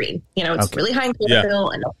dark green. It's really high in chlorophyll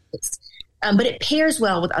and all this. But it pairs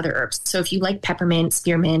well with other herbs. So if you like peppermint,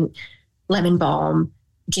 spearmint, lemon balm,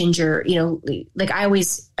 ginger, like I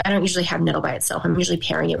don't usually have nettle by itself. I'm usually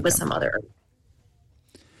pairing it with some other herb.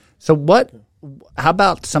 So how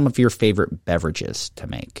about some of your favorite beverages to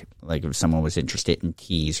make? Like if someone was interested in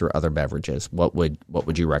teas or other beverages, what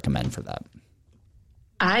would you recommend for that?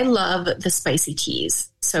 I love the spicy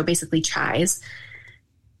teas. So basically chais.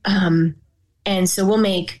 And so we'll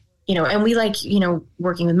make, and we like,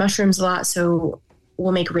 working with mushrooms a lot. So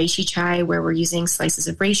we'll make reishi chai where we're using slices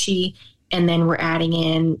of reishi and then we're adding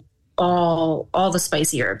in all the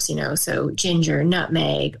spicy herbs, so ginger,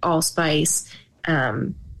 nutmeg, allspice,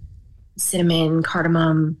 cinnamon,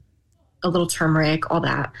 cardamom, a little turmeric, all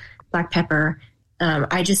that, black pepper.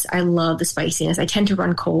 I love the spiciness. I tend to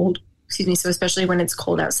run cold, so especially when it's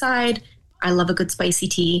cold outside, I love a good spicy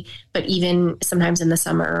tea. But even sometimes in the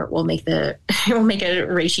summer, we'll make a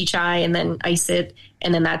reishi chai and then ice it,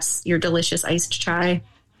 and then that's your delicious iced chai.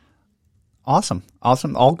 Awesome.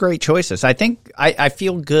 All great choices. I think I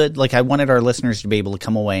feel good. Like I wanted our listeners to be able to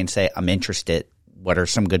come away and say, I'm interested. What are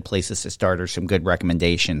some good places to start or some good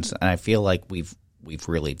recommendations? And I feel like we've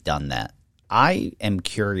really done that. I am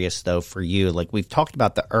curious though for you, like we've talked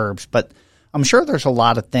about the herbs, but I'm sure there's a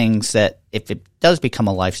lot of things that if it does become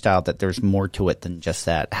a lifestyle that there's more to it than just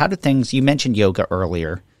that. You mentioned yoga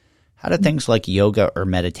earlier. How do things like yoga or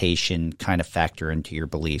meditation kind of factor into your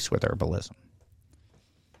beliefs with herbalism?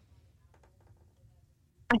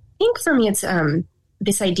 I think for me, it's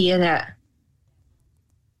this idea that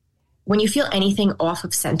when you feel anything off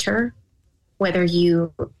of center, whether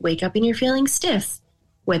you wake up and you're feeling stiff,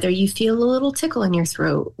 whether you feel a little tickle in your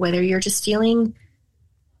throat, whether you're just feeling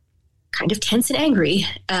kind of tense and angry,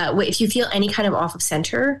 if you feel any kind of off of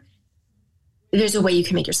center, there's a way you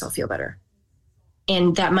can make yourself feel better.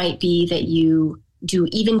 And that might be that you do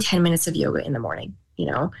even 10 minutes of yoga in the morning,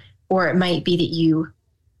 or it might be that you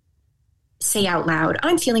say out loud,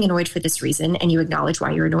 I'm feeling annoyed for this reason, and you acknowledge why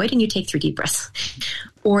you're annoyed and you take 3 deep breaths.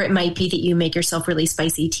 Or it might be that you make yourself really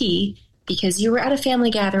spicy tea because you were at a family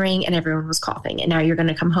gathering and everyone was coughing, and now you're going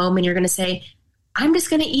to come home and you're going to say, I'm just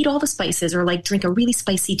going to eat all the spices, or like drink a really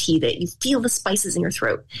spicy tea that you feel the spices in your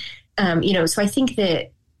throat. So I think that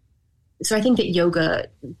yoga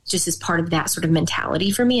just is part of that sort of mentality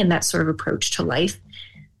for me and that sort of approach to life.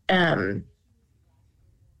 That's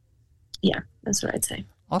what I'd say.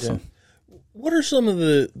 Awesome. Yeah. What are some of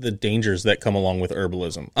the dangers that come along with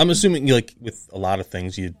herbalism? I'm assuming, like with a lot of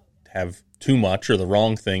things, you have too much or the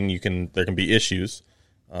wrong thing, there can be issues.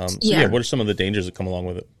 What are some of the dangers that come along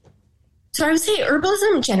with it? So I would say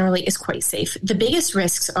herbalism generally is quite safe. The biggest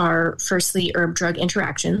risks are, firstly, herb-drug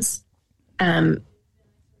interactions.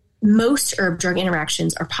 Most herb-drug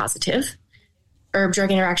interactions are positive.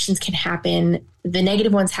 Herb-drug interactions can happen. The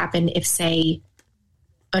negative ones happen if, say,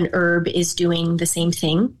 an herb is doing the same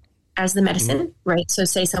thing as the medicine, right? So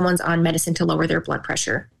say someone's on medicine to lower their blood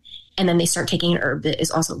pressure, and then they start taking an herb that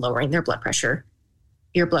is also lowering their blood pressure.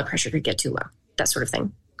 Your blood pressure could get too low, that sort of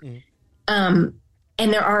thing.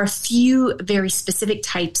 And there are a few very specific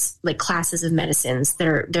types, like classes of medicines that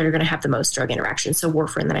are going to have the most drug interactions. So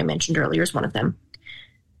warfarin that I mentioned earlier is one of them.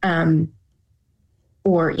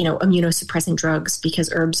 Or, immunosuppressant drugs, because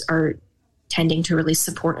herbs are tending to really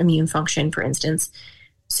support immune function, for instance.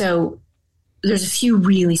 So there's a few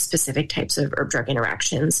really specific types of herb drug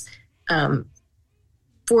interactions.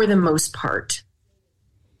 For the most part,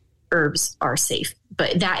 herbs are safe.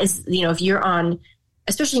 But that is, if you're on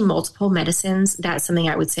especially multiple medicines, that's something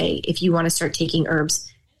I would say, if you want to start taking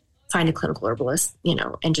herbs, find a clinical herbalist,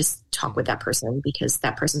 and just talk with that person, because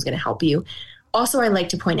that person's going to help you. Also, I like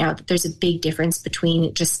to point out that there's a big difference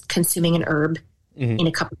between just consuming an herb in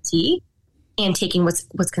a cup of tea and taking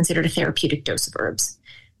what's considered a therapeutic dose of herbs.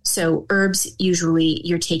 So herbs, usually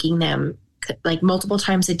you're taking them like multiple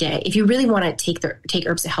times a day. If you really want to take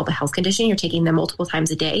herbs to help a health condition, you're taking them multiple times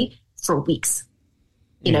a day for weeks.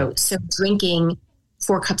 So drinking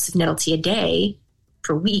 4 cups of nettle tea a day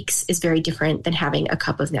for weeks is very different than having a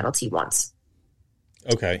cup of nettle tea once.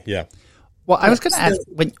 Okay, yeah. Well, I was going to ask,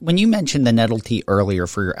 when you mentioned the nettle tea earlier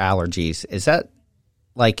for your allergies, is that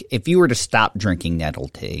like if you were to stop drinking nettle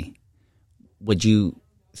tea, would you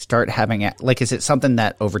start having is it something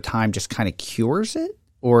that over time just kind of cures it,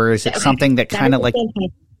 or is it something that kind of like?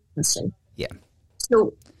 Question. Yeah.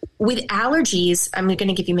 So with allergies, I'm going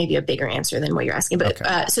to give you maybe a bigger answer than what you're asking. But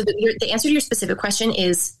okay. So the answer to your specific question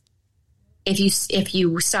is, if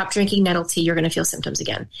you stop drinking nettle tea, you're going to feel symptoms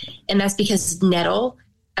again, and that's because nettle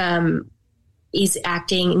has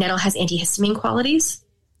antihistamine qualities,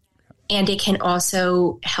 and it can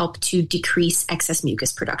also help to decrease excess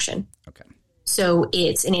mucus production. Okay. So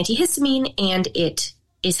it's an antihistamine, and it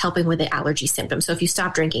is helping with the allergy symptoms. So if you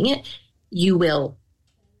stop drinking it, you will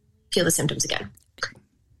feel the symptoms again.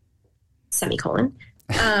 Semicolon.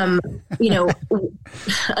 An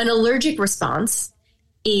allergic response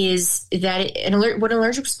is that what an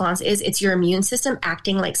allergic response is, it's your immune system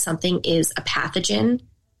acting like something is a pathogen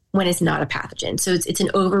when it's not a pathogen. So it's an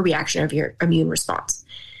overreaction of your immune response.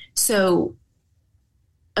 So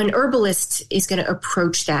an herbalist is going to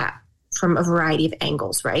approach that from a variety of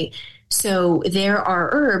angles, right? So there are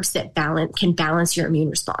herbs that can balance your immune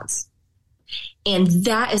response. And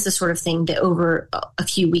that is the sort of thing that over a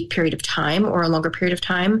few week period of time or a longer period of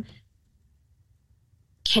time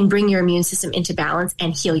can bring your immune system into balance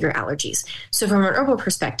and heal your allergies. So from an herbal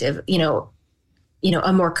perspective,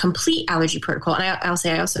 a more complete allergy protocol, and I'll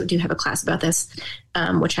say I also do have a class about this,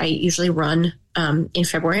 which I usually run in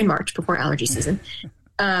February and March before allergy season.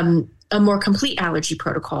 A more complete allergy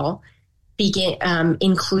protocol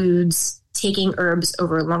includes taking herbs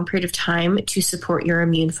over a long period of time to support your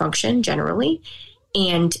immune function generally,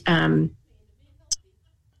 and I'll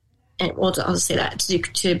just say that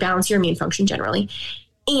to balance your immune function generally,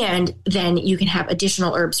 and then you can have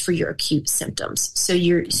additional herbs for your acute symptoms. So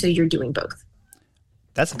you're doing both.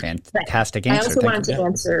 That's a fantastic answer. I also wanted to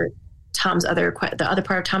answer the other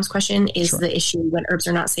part of Tom's question is the issue when herbs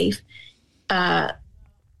are not safe.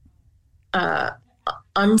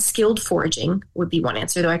 Unskilled foraging would be one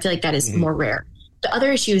answer, though I feel like that is more rare. The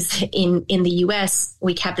other issue is in the US,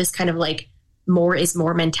 we have this kind of like more is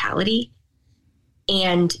more mentality.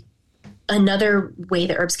 And another way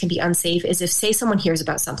that herbs can be unsafe is if, say, someone hears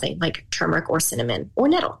about something like turmeric or cinnamon or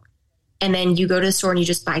nettle, and then you go to the store and you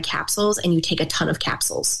just buy capsules and you take a ton of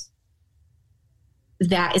capsules.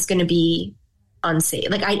 That is going to be unsafe.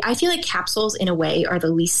 Like I feel like capsules in a way are the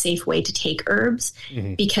least safe way to take herbs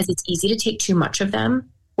because it's easy to take too much of them.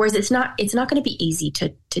 Whereas it's not going to be easy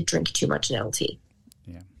to drink too much nettle tea.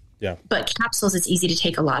 Yeah. Yeah. But capsules it's easy to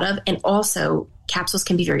take a lot of. And also capsules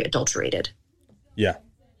can be very adulterated. Yeah.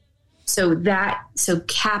 So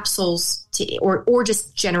capsules or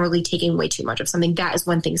just generally taking way too much of something, that is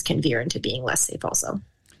when things can veer into being less safe also.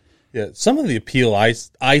 Yeah. Some of the appeal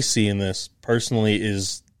I see in this personally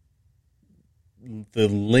is the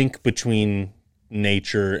link between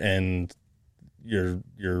nature and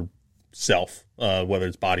your self, whether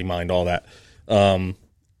it's body, mind, all that,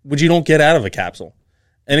 which you don't get out of a capsule.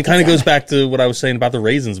 And it kind of goes back to what I was saying about the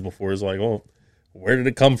raisins before. Is like, oh, where did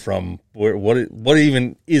it come from? What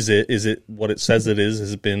even is it? Is it what it says it is?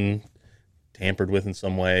 Has it been tampered with in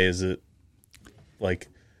some way? Is it like,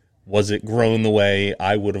 was it grown the way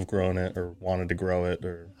I would have grown it or wanted to grow it?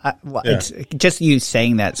 Or It's just you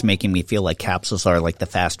saying that's making me feel like capsules are like the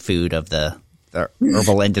fast food of the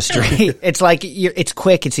herbal industry. It's like it's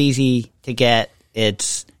quick, it's easy to get,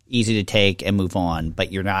 it's easy to take and move on,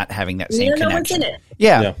 but you're not having that same connection.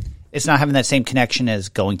 Yeah. It's not having that same connection as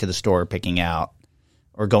going to the store, picking out,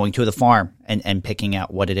 or going to the farm and picking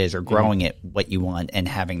out what it is, or growing it, what you want, and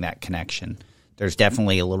having that connection. There's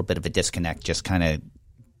definitely a little bit of a disconnect, just kind of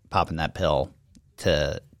popping that pill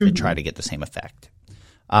to try to get the same effect.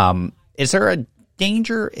 Is there a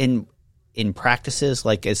danger in practices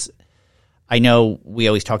like I know we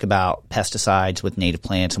always talk about pesticides with native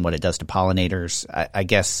plants and what it does to pollinators. I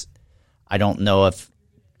guess I don't know if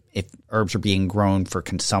herbs are being grown for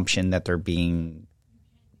consumption, that they're being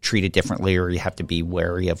treated differently, or you have to be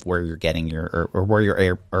wary of where you're getting your or where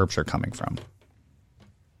your herbs are coming from.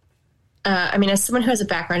 I mean, as someone who has a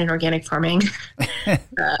background in organic farming,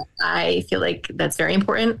 I feel like that's very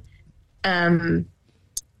important.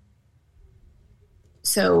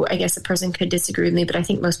 So I guess a person could disagree with me, but I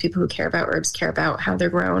think most people who care about herbs care about how they're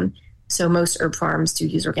grown. So most herb farms do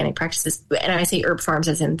use organic practices. And I say herb farms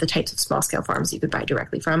as in the types of small-scale farms you could buy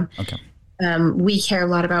directly from. Okay. We care a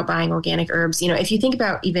lot about buying organic herbs. You know, if you think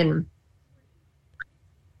about even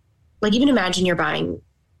imagine you're buying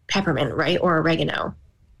peppermint, right, or oregano.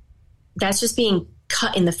 That's just being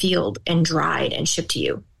cut in the field and dried and shipped to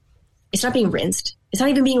you. It's not being rinsed. It's not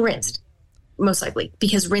even being rinsed, most likely,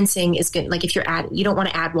 because rinsing is good. Like if you don't want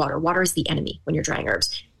to add water. Water is the enemy when you're drying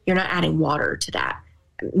herbs. You're not adding water to that.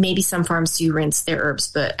 Maybe some farms do rinse their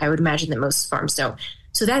herbs, but I would imagine that most farms don't.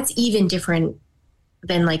 So that's even different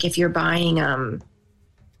than like if you're buying, I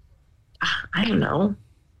don't know,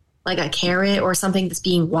 like a carrot or something that's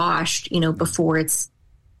being washed, before it's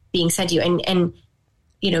being sent to you. And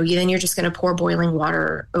then you're just going to pour boiling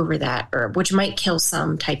water over that herb, which might kill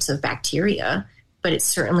some types of bacteria, but it's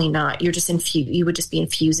certainly not. You're just you would just be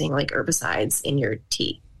infusing like herbicides in your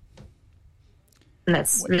tea. And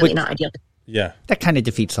that's really not ideal. Yeah. That kind of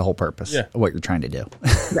defeats the whole purpose of what you're trying to do.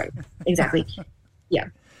 Right. Exactly. Yeah.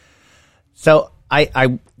 So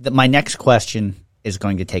my next question is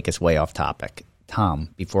going to take us way off topic. Tom,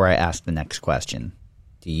 before I ask the next question,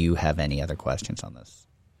 do you have any other questions on this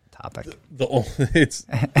topic?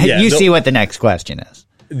 You see what the next question is.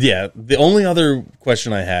 Yeah. The only other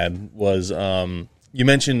question I had was you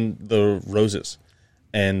mentioned the roses,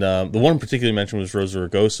 and the one in particular you mentioned was Rosa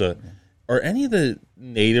rugosa. Are any of the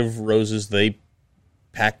native roses, they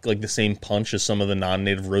pack like the same punch as some of the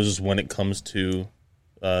non-native roses when it comes to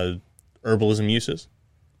herbalism uses?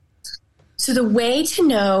 So the way to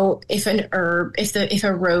know if an herb, if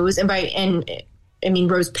a rose, I mean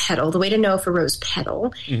rose petal, the way to know if a rose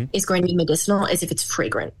petal is going to be medicinal is if it's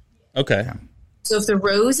fragrant. Okay. Yeah. So if the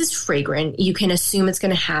rose is fragrant, you can assume it's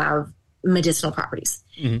going to have medicinal properties.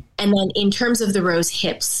 Mm-hmm. And then in terms of the rose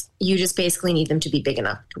hips, you just basically need them to be big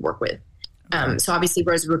enough to work with. So obviously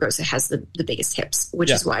Rosa rugosa has the biggest hips,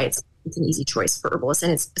 which is why it's an easy choice for herbalists,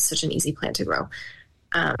 and it's such an easy plant to grow.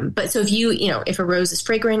 But so if a rose is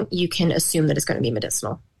fragrant, you can assume that it's going to be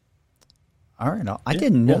medicinal. All right. I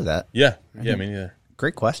didn't know that. Yeah. Yeah, me neither.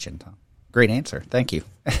 Great question, Tom. Great answer. Thank you.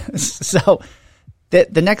 So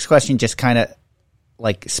the next question just kind of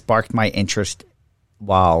like sparked my interest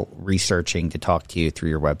while researching to talk to you through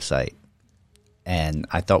your website. And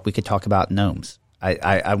I thought we could talk about gnomes.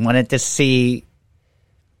 I wanted to see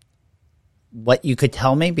what you could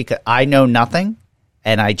tell me because I know nothing.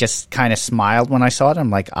 And I just kind of smiled when I saw it.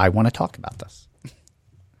 I'm like, I want to talk about this.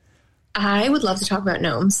 I would love to talk about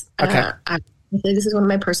gnomes. Okay. I think this is one of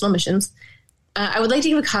my personal missions. I would like to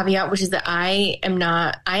give a caveat, which is that I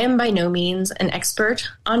am by no means an expert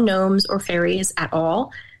on gnomes or fairies at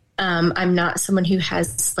all. I'm not someone who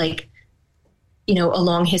has a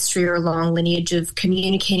long history or a long lineage of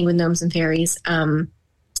communicating with gnomes and fairies. And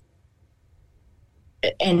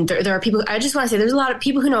there are people, I just want to say there's a lot of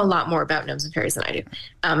people who know a lot more about gnomes and fairies than I do.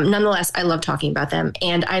 Nonetheless, I love talking about them,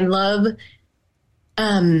 and I love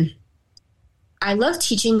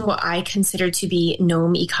teaching what I consider to be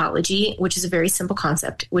gnome ecology, which is a very simple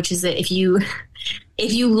concept, which is that if you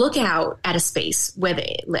look out at a space,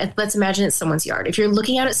 let's imagine it's someone's yard. If you're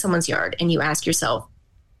looking out at someone's yard and you ask yourself,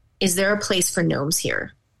 is there a place for gnomes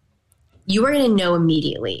here? You are going to know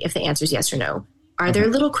immediately if the answer is yes or no. Are there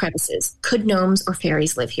little crevices? Could gnomes or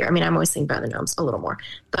fairies live here? I mean, I'm always thinking about the gnomes a little more,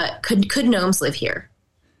 but could gnomes live here?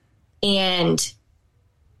 And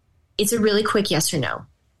it's a really quick yes or no.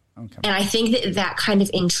 Okay. And I think that kind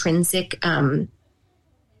of intrinsic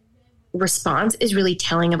response is really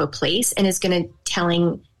telling of a place and is going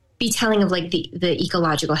to be telling of like the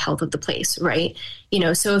ecological health of the place, right?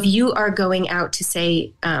 So if you are going out to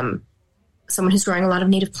say someone who's growing a lot of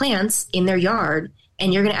native plants in their yard,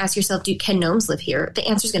 and you're going to ask yourself, can gnomes live here? The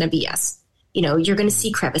answer is going to be yes. You're going to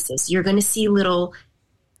see crevices. You're going to see little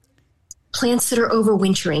plants that are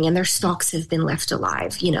overwintering and their stalks have been left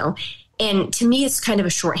alive, And to me, it's kind of a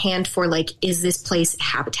shorthand for like, is this place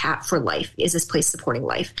habitat for life? Is this place supporting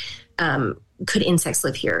life? Could insects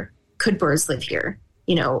live here? Could birds live here?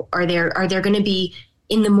 Are there going to be,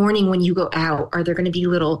 in the morning when you go out, are there going to be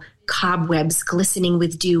little cobwebs glistening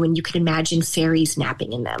with dew and you could imagine fairies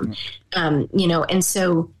napping in them? And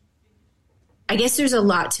so I guess there's a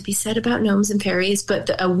lot to be said about gnomes and fairies, but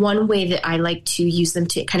one way that I like to use them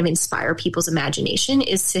to kind of inspire people's imagination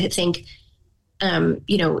is to think,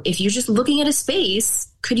 if you're just looking at a space,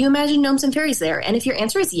 could you imagine gnomes and fairies there? And if your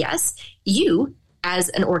answer is yes, you as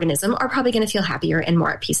an organism are probably going to feel happier and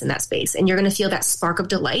more at peace in that space. And you're going to feel that spark of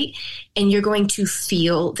delight, and you're going to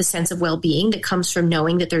feel the sense of well-being that comes from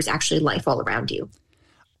knowing that there's actually life all around you.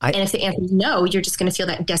 And if the answer is no, you're just going to feel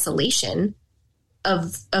that desolation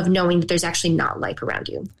of knowing that there's actually not life around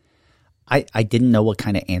you. I didn't know what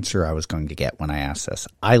kind of answer I was going to get when I asked this.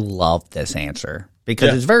 I love this answer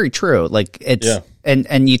because it's very true. Like it's,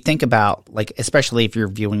 and you think about like, especially if you're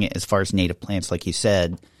viewing it as far as native plants, like you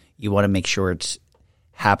said, you want to make sure it's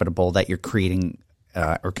habitable, that you're creating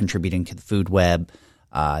or contributing to the food web,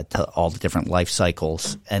 to all the different life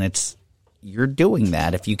cycles. And you're doing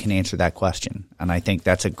that if you can answer that question. And I think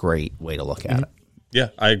that's a great way to look at it. Yeah,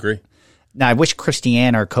 I agree. Now, I wish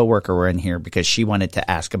Christiane, our coworker, were in here because she wanted to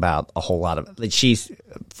ask about a whole lot of – she's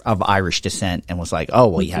of Irish descent and was like, oh,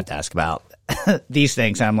 well, you have to ask about these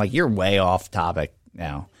things. And I'm like, you're way off topic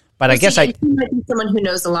now. But I guess I – might be someone who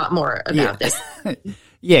knows a lot more about this.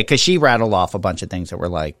 Yeah, because she rattled off a bunch of things that were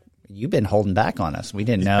like, you've been holding back on us. We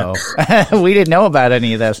didn't know. We didn't know about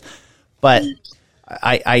any of this. But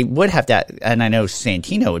I would have to – and I know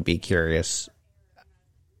Santino would be curious.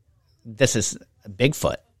 This is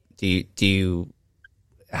Bigfoot.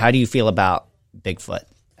 How do you feel about Bigfoot?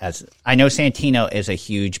 As I know Santino is a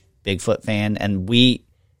huge Bigfoot fan, and we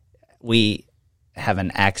have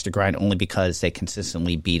an axe to grind only because they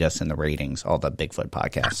consistently beat us in the ratings, all the Bigfoot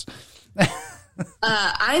podcasts.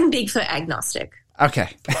 I'm Bigfoot agnostic. Okay.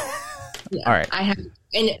 Yeah, all right. I have,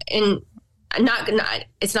 and not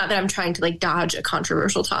it's not that I'm trying to like dodge a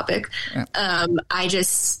controversial topic. Yeah.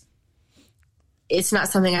 It's not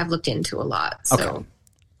something I've looked into a lot. So. Okay.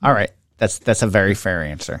 All right. That's a very fair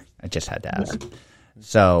answer. I just had to ask. Yeah.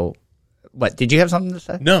 So, what, did you have something to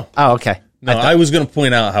say? No. Oh, okay. No, I was going to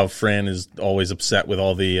point out how Fran is always upset with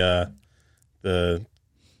all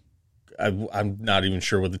I'm not even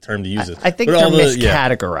sure what the term to use is. I think they're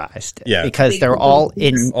miscategorized. Yeah. Because they're all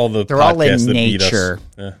in nature.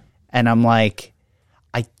 Yeah. And I'm like,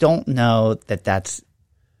 I don't know that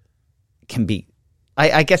can be.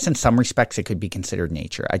 I guess in some respects it could be considered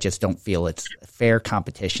nature. I just don't feel it's fair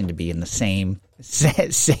competition to be in the same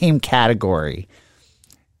category.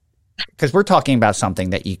 Because we're talking about something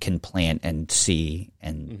that you can plant and see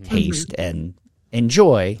and taste and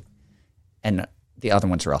enjoy, and the other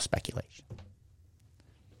ones are all speculation.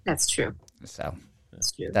 That's true. So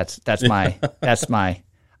that's true. That's my.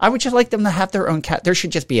 I would just like them to have their own There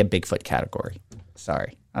should just be a Bigfoot category.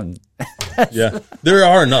 Sorry. Yeah, there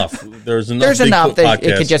are enough. There's enough that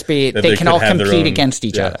it could just be they can all compete against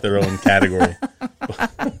each other. Their own category.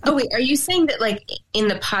 Oh wait, are you saying that like in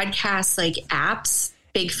the podcast like apps,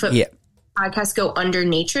 Bigfoot podcasts go under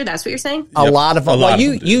nature? That's what you're saying? A lot of them. Well,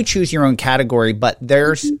 you choose your own category, but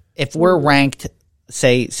if we're ranked,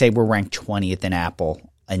 say we're ranked 20th in Apple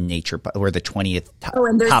in nature, we're the 20th top 20. Oh,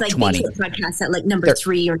 and there's like Bigfoot podcasts at like number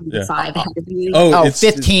 3 or number 5 ahead of you.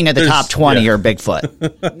 15 of the top 20 are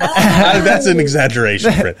Bigfoot. That's an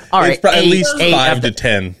exaggeration, Fred. All right, it's at least 5 to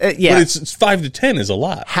 10. But it's 5 to 10 is a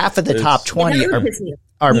lot. Half of the top 20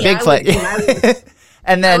 are Bigfoot.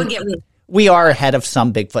 And then we are ahead of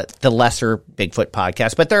some Bigfoot, the lesser Bigfoot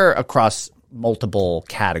podcasts, but they're across multiple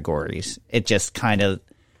categories. It just kind of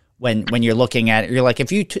when you're looking at it, you're like,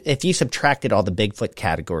 if you subtracted all the Bigfoot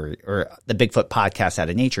category or the Bigfoot podcast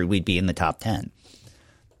out of nature, we'd be in the top 10.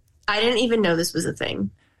 I didn't even know this was a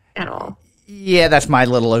thing at all. Yeah, that's my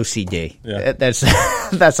little OCD. Yeah. That's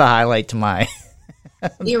a highlight to my.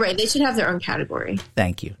 You're right. They should have their own category.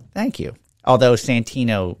 Thank you. Although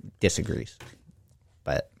Santino disagrees,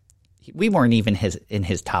 but we weren't even in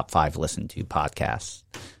his top 5 listened to podcasts.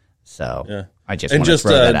 So I just want to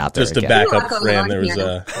throw that out there. Just to back up, Fran, there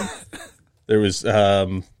was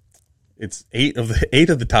it's 8 of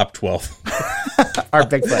the top 12. our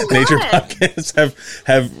Bigfoot. nature podcasts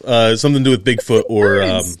have something to do with Bigfoot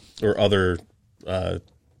or other.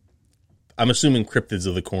 I'm assuming cryptids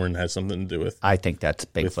of the corn has something to do with. I think that's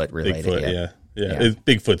Bigfoot related. Bigfoot, yeah.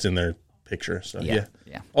 Bigfoot's in their picture, so yeah.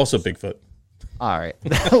 Also Bigfoot. All right,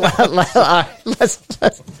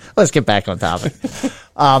 let's get back on topic.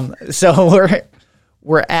 So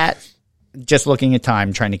we're at, just looking at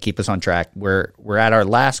time, trying to keep us on track. We're at our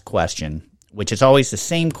last question, which is always the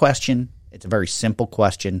same question. It's a very simple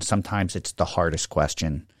question. Sometimes it's the hardest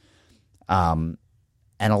question. And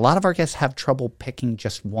a lot of our guests have trouble picking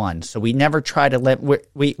just one. So we never try to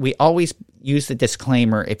we always use the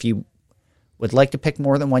disclaimer, if you would like to pick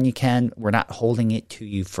more than one, you can. We're not holding it to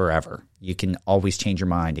you forever. You can always change your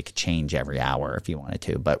mind. It could change every hour if you wanted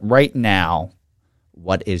to. But right now,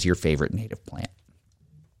 what is your favorite native plant?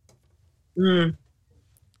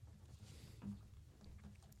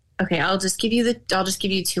 Okay, I'll just give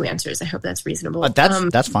you two answers. I hope that's reasonable.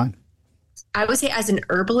 That's fine. I would say, as an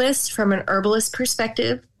herbalist, from an herbalist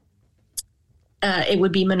perspective, it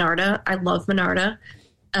would be Monarda. I love Monarda.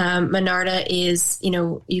 Monarda is,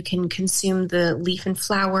 you can consume the leaf and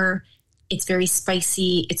flower. It's very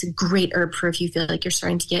spicy. It's a great herb for if you feel like you're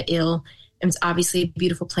starting to get ill. And it's obviously a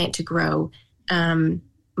beautiful plant to grow. Monarda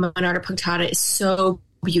punctata is so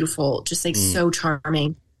beautiful, just like so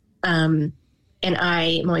charming. And I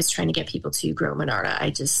am always trying to get people to grow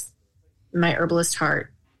Monarda. My herbalist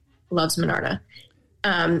heart loves Monarda.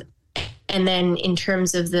 And then in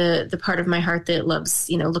terms of the part of my heart that loves,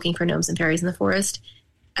 looking for gnomes and fairies in the forest,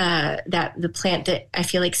 that the plant that I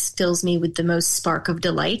feel like fills me with the most spark of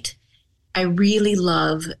delight, I really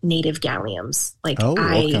love native galliums.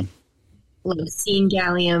 I love seeing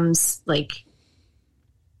galliums,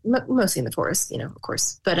 mostly in the forest, of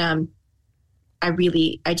course. But I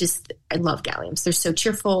love galliums. They're so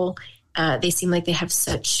cheerful. They seem like they have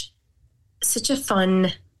such a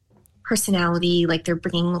fun personality. Like they're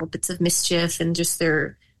bringing little bits of mischief, and just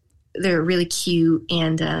they're really cute.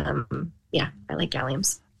 And I like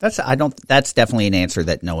galliums. That's definitely an answer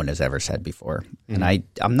that no one has ever said before. Mm-hmm. And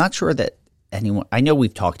I'm not sure that anyone, I know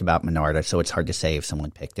we've talked about Monarda, so it's hard to say if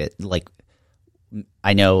someone picked it.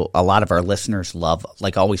 I know a lot of our listeners love,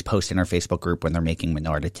 always post in our Facebook group when they're making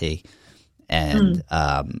Monarda tea. And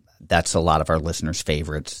that's a lot of our listeners'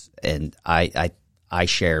 favorites. And I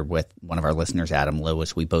shared with one of our listeners, Adam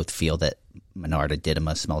Lewis, we both feel that Monarda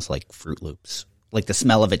Didyma smells like Fruit Loops. Like the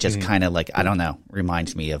smell of it just kind of I don't know,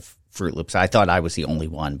 reminds me of Fruit Loops. I thought I was the only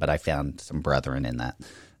one, but I found some brethren in that.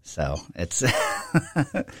 So it's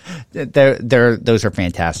those are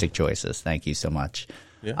fantastic choices. Thank you so much.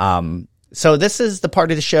 Yeah. So this is the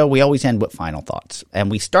part of the show we always end with final thoughts, and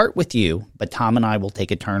we start with you, but Tom and I will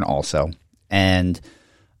take a turn also, and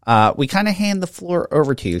we kind of hand the floor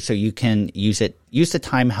over to you, so you can use the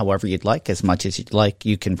time however you'd like, as much as you'd like.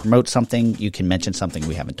 You can promote something, you can mention something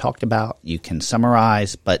we haven't talked about, you can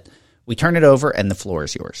summarize, but we turn it over, and the floor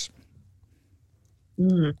is yours.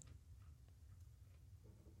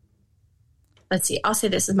 Let's see. I'll say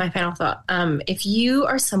this is my final thought. If you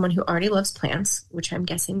are someone who already loves plants, which I'm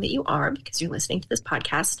guessing that you are because you're listening to this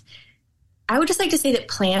podcast, I would just like to say that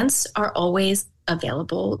plants are always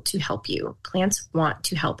available to help you. Plants want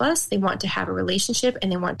to help us. They want to have a relationship,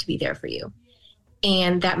 and they want to be there for you.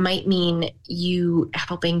 And that might mean you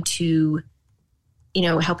helping to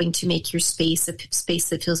make your space a space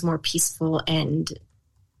that feels more peaceful and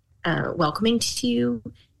welcoming to you.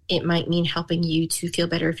 It might mean helping you to feel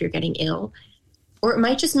better if you're getting ill. Or it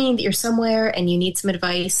might just mean that you're somewhere and you need some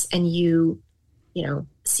advice, and you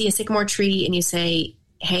see a sycamore tree and you say,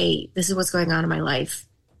 hey, this is what's going on in my life.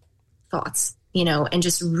 Thoughts, and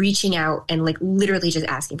just reaching out and literally just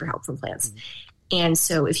asking for help from plants. Mm-hmm. And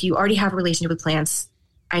so if you already have a relationship with plants,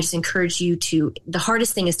 I just encourage you the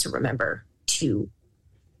hardest thing is to remember to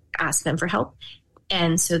ask them for help.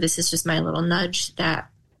 And so this is just my little nudge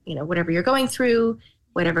that, whatever you're going through,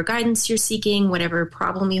 whatever guidance you're seeking, whatever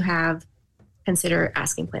problem you have, consider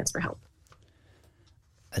asking plants for help.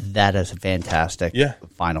 That is a fantastic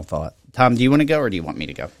final thought. Tom, do you want to go or do you want me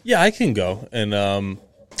to go? Yeah, I can go. And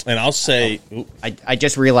I'll say... I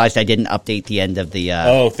just realized I didn't update the end of the...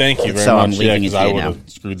 thank you very much. So I'm leaving it to I you would now. have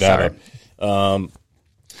screwed that up.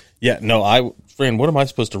 Fran, what am I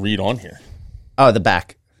supposed to read on here? Oh, the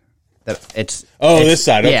back. This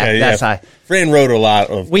side. Okay, that side. Fran wrote a lot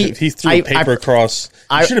of. He threw a paper across.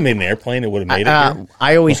 I should have made an airplane. It would have made it. Here.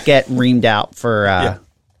 I always get reamed out for.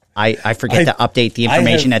 I forget to update the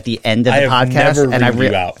information at the end of the podcast, and I reamed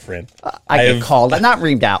you out, Fran. I get called, not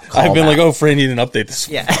reamed out. I've been like, Fran, you didn't update this.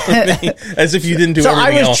 Yeah, as if you didn't do. So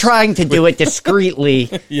everything I was else. trying to do it discreetly.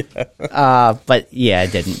 But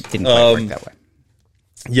it didn't quite work that way.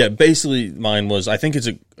 Yeah, basically mine was, I think it's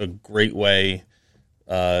a great way.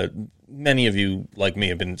 Many of you, like me,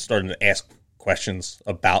 have been starting to ask questions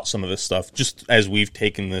about some of this stuff just as we've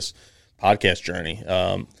taken this podcast journey.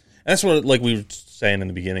 And that's what, like we were saying in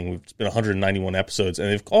the beginning, it's been 191 episodes, and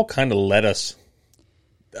they've all kind of led us.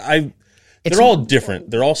 They're all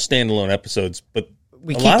different. They're all standalone episodes, but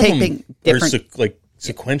we a keep lot of taking them are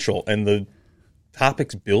sequential, and the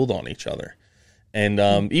topics build on each other.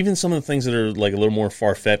 And even some of the things that are like a little more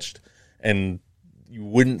far-fetched and you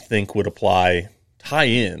wouldn't think would apply tie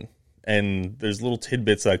in. And there's little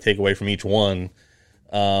tidbits that I take away from each one.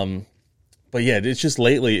 But yeah, it's just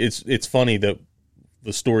lately, it's funny that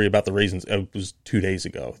the story about the raisins, it was 2 days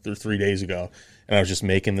ago, or 3 days ago, and I was just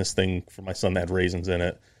making this thing for my son that had raisins in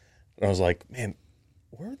it. And I was like, man,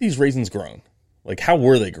 where are these raisins grown? Like, how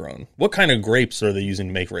were they grown? What kind of grapes are they using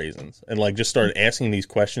to make raisins? And like, just started asking these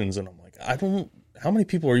questions, and I'm like, how many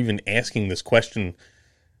people are even asking this question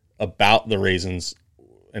about the raisins,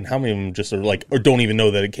 and how many of them just are like, or don't even know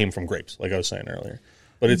that it came from grapes, like I was saying earlier.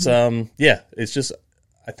 But it's, it's just,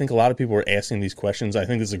 I think a lot of people are asking these questions. I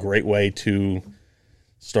think it's a great way to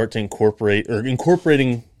start to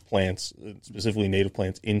incorporating plants, specifically native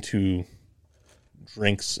plants, into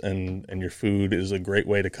drinks and your food is a great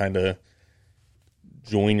way to kind of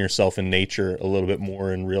join yourself in nature a little bit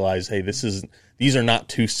more and realize, hey, these are not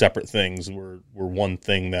two separate things. We're one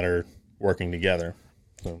thing that are working together.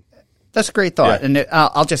 So that's a great thought. Yeah. And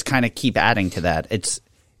I'll just kind of keep adding to that. It's,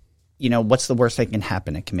 what's the worst that can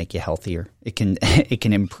happen? It can make you healthier. It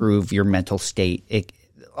can improve your mental state.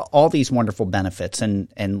 All these wonderful benefits.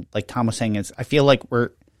 And like Tom was saying, I feel like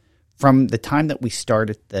from the time that we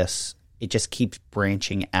started this, it just keeps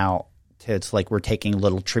branching out. It's like we're taking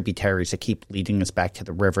little tributaries that keep leading us back to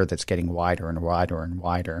the river that's getting wider and wider and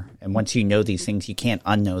wider. And once you know these things, you can't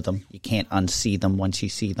unknow them. You can't unsee them once you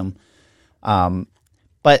see them.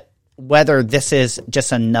 But whether this is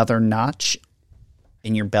just another notch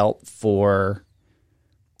in your belt for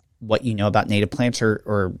what you know about native plants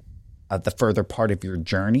or the further part of your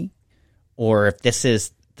journey, or if this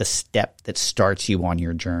is the step that starts you on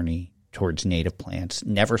your journey towards native plants,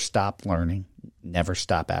 never stop learning. Never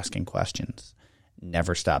stop asking questions.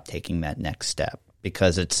 Never stop taking that next step,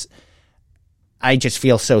 because I just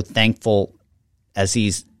feel so thankful as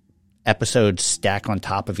these episodes stack on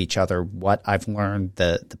top of each other, what I've learned,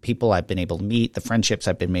 the people I've been able to meet, the friendships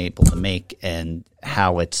I've been able to make, and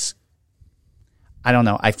how I don't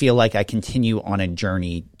know, I feel like I continue on a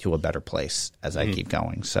journey to a better place as I keep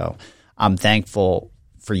going. So I'm thankful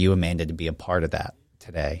for you, Amanda, to be a part of that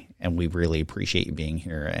today, and we really appreciate you being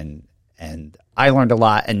here. And I learned a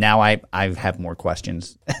lot, and now I have more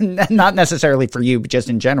questions, not necessarily for you, but just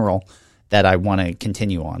in general, that I want to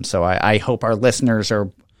continue on. So I hope our listeners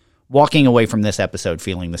are walking away from this episode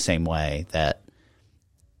feeling the same way, that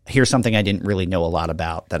here's something I didn't really know a lot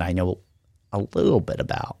about that I know a little bit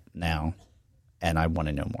about now, and I want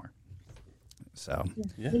to know more. So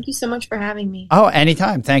Thank you so much for having me. Oh,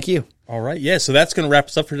 anytime. Thank you. all right. Yeah, so that's going to wrap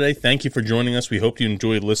us up for today. Thank you for joining us. We hope you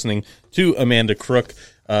enjoyed listening to Amanda Crook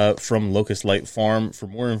from Locust Light Farm. For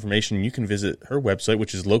more information, you can visit her website,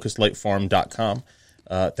 which is locustlightfarm.com.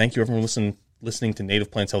 Thank you, everyone, listening to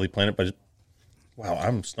Native Plants Healthy Planet. Wow,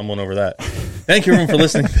 I'm stumbling over that. Thank you, everyone, for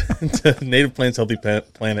listening to Native Plants Healthy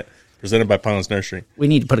Planet, presented by Pinelands Nursery. We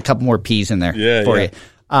need to put a couple more P's in there for you.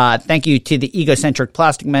 Thank you to the Egocentric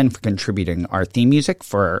Plastic Men for contributing our theme music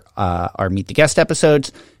for our Meet the Guest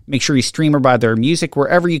episodes. Make sure you stream or buy their music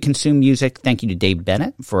wherever you consume music. Thank you to Dave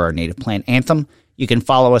Bennett for our Native Plant Anthem. You can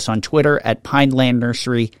follow us on Twitter at Pineland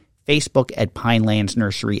Nursery, Facebook at Pinelands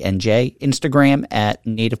Nursery NJ, Instagram at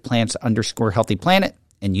Native Plants_Healthy Planet,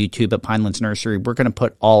 and YouTube at Pinelands Nursery. We're going to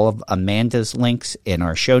put all of Amanda's links in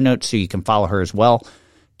our show notes so you can follow her as well.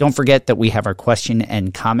 Don't forget that we have our question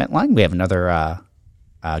and comment line. We have another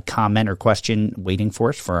comment or question waiting for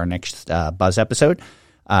us for our next Buzz episode.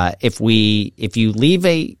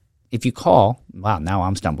 If you call, wow, now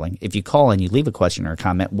I'm stumbling. If you call and you leave a question or a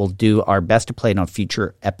comment, we'll do our best to play it on a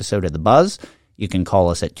future episode of The Buzz. You can call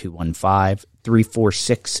us at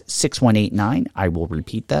 215-346-6189. I will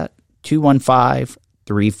repeat that,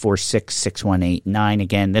 215-346-6189.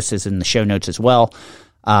 Again, this is in the show notes as well.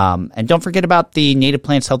 And don't forget about the Native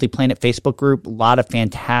Plants Healthy Planet Facebook group. A lot of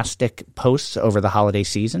fantastic posts over the holiday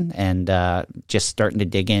season, and just starting to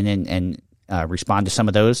dig in and respond to some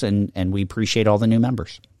of those, and we appreciate all the new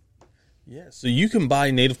members. Yeah, so you can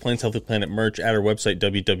buy Native Plants Healthy Planet merch at our website,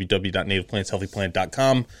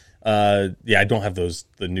 www.nativeplantshealthyplanet.com. I don't have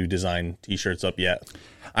the new design T-shirts up yet.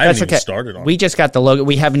 I haven't even started on it. We just got the logo.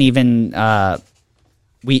 We haven't even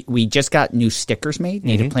We just got new stickers made,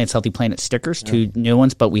 Native Plants Healthy Planet stickers, 2 new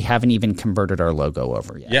ones, but we haven't even converted our logo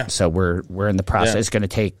over yet. Yeah. So we're in the process. It's going to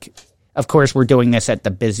take. Of course, we're doing this at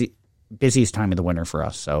the busiest time of the winter for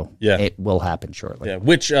us, so it will happen shortly. Yeah,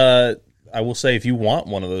 which I will say, if you want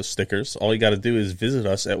one of those stickers, all you got to do is visit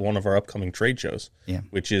us at one of our upcoming trade shows. Yeah,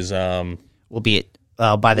 which is we'll be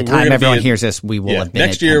at. By the time everyone hears this, we will have been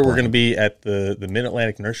next at year. Temple. We're going to be at the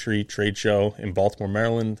Mid-Atlantic Nursery Trade Show in Baltimore,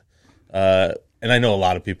 Maryland, and I know a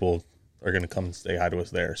lot of people are going to come and say hi to us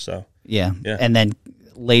there. So yeah, and then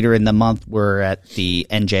later in the month, we're at the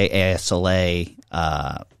NJASLA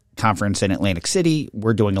conference in Atlantic City.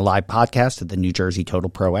 We're doing a live podcast at the New Jersey Total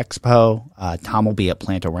Pro Expo. Tom will be at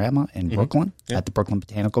Plantorama in Brooklyn at the Brooklyn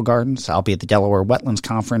Botanical Gardens. I'll be at the Delaware Wetlands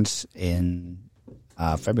Conference in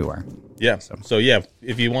February. Yeah. So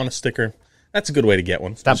if you want a sticker, that's a good way to get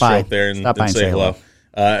one. Stop by up there and say hello.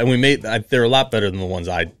 And we made they're a lot better than the ones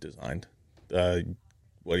I designed. A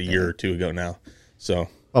year or 2 ago now. So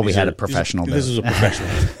we had a professional. This is a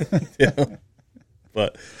professional. Yeah.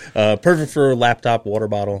 But perfect for a laptop, water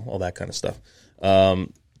bottle, all that kind of stuff.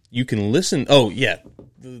 You can listen. Oh, yeah.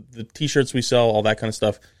 The T-shirts we sell, all that kind of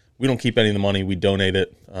stuff. We don't keep any of the money. We donate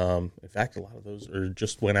it. In fact, a lot of those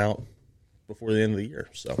just went out before the end of the year.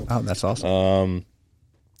 So that's awesome.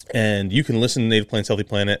 And you can listen to Native Plants Healthy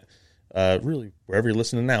Planet really wherever you're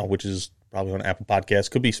listening now, which is probably on Apple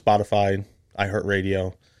Podcasts. Could be Spotify,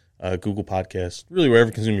 iHeartRadio, Google Podcasts, really wherever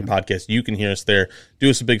you consume your podcast, you can hear us there. Do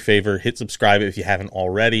us a big favor, hit subscribe if you haven't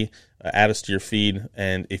already, add us to your feed,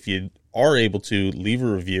 and if you are able to, leave a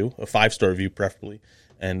review, a 5-star review preferably,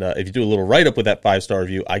 and if you do a little write-up with that 5-star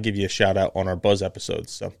review, I give you a shout-out on our Buzz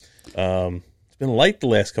episodes. So it's been light the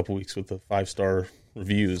last couple weeks with the 5-star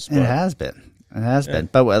reviews. But, it has been.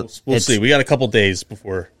 But we'll see. We got a couple days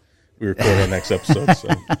before we record our next episode. So,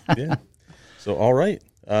 yeah. So, all right.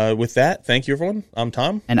 With that, thank you, everyone. I'm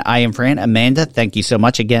Tom. And I am Fran. Amanda, thank you so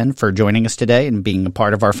much again for joining us today and being a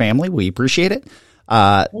part of our family. We appreciate it.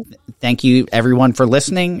 Thank you, everyone, for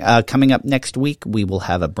listening. Coming up next week, we will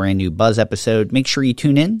have a brand new Buzz episode. Make sure you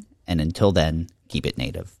tune in. And until then, keep it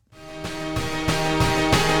native.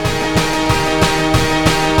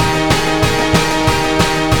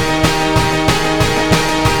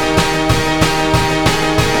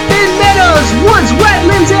 Woods,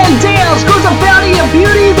 wetlands, and dales grows a bounty of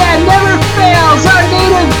beauty that never fails. Our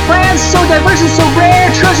native plants, so diverse and so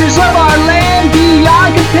rare, treasures of our land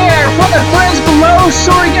beyond compare. From the ferns below,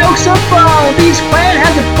 soaring oaks above, each plant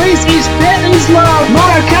has a place, each family's love.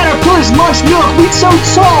 Monarch caterpillars launch milk, wheat so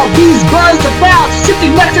tall, bees buzz about,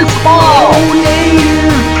 sipping nectar from all. Oh,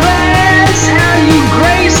 native plants, how you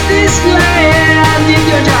grace this land. In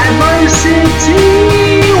your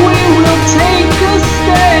diversity, we will take a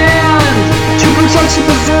stand. Protect and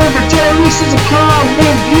preserve our generations of calm,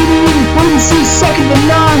 and beauty and potency second to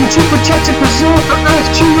none. To protect and preserve the earth,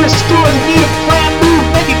 to restore the native plant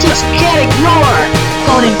movement you just can't ignore.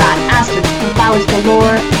 Goldenrod, asters, and flowers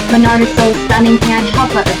galore. Monarch is so stunning, can't help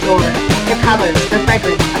but adore. Their colors, their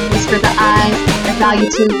fragrance, a feast for the eyes. Their value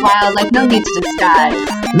to wildlife, no need to disguise.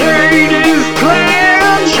 Native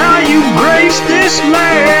plants, how you grace this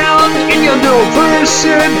land. In your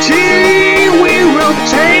diversity, we will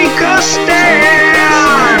take a stand.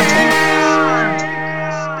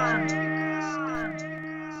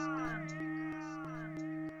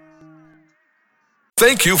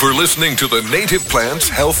 Thank you for listening to the Native Plants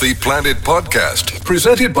Healthy Planet podcast,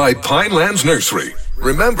 presented by Pinelands Nursery.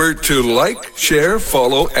 Remember to like, share,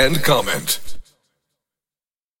 follow, and comment.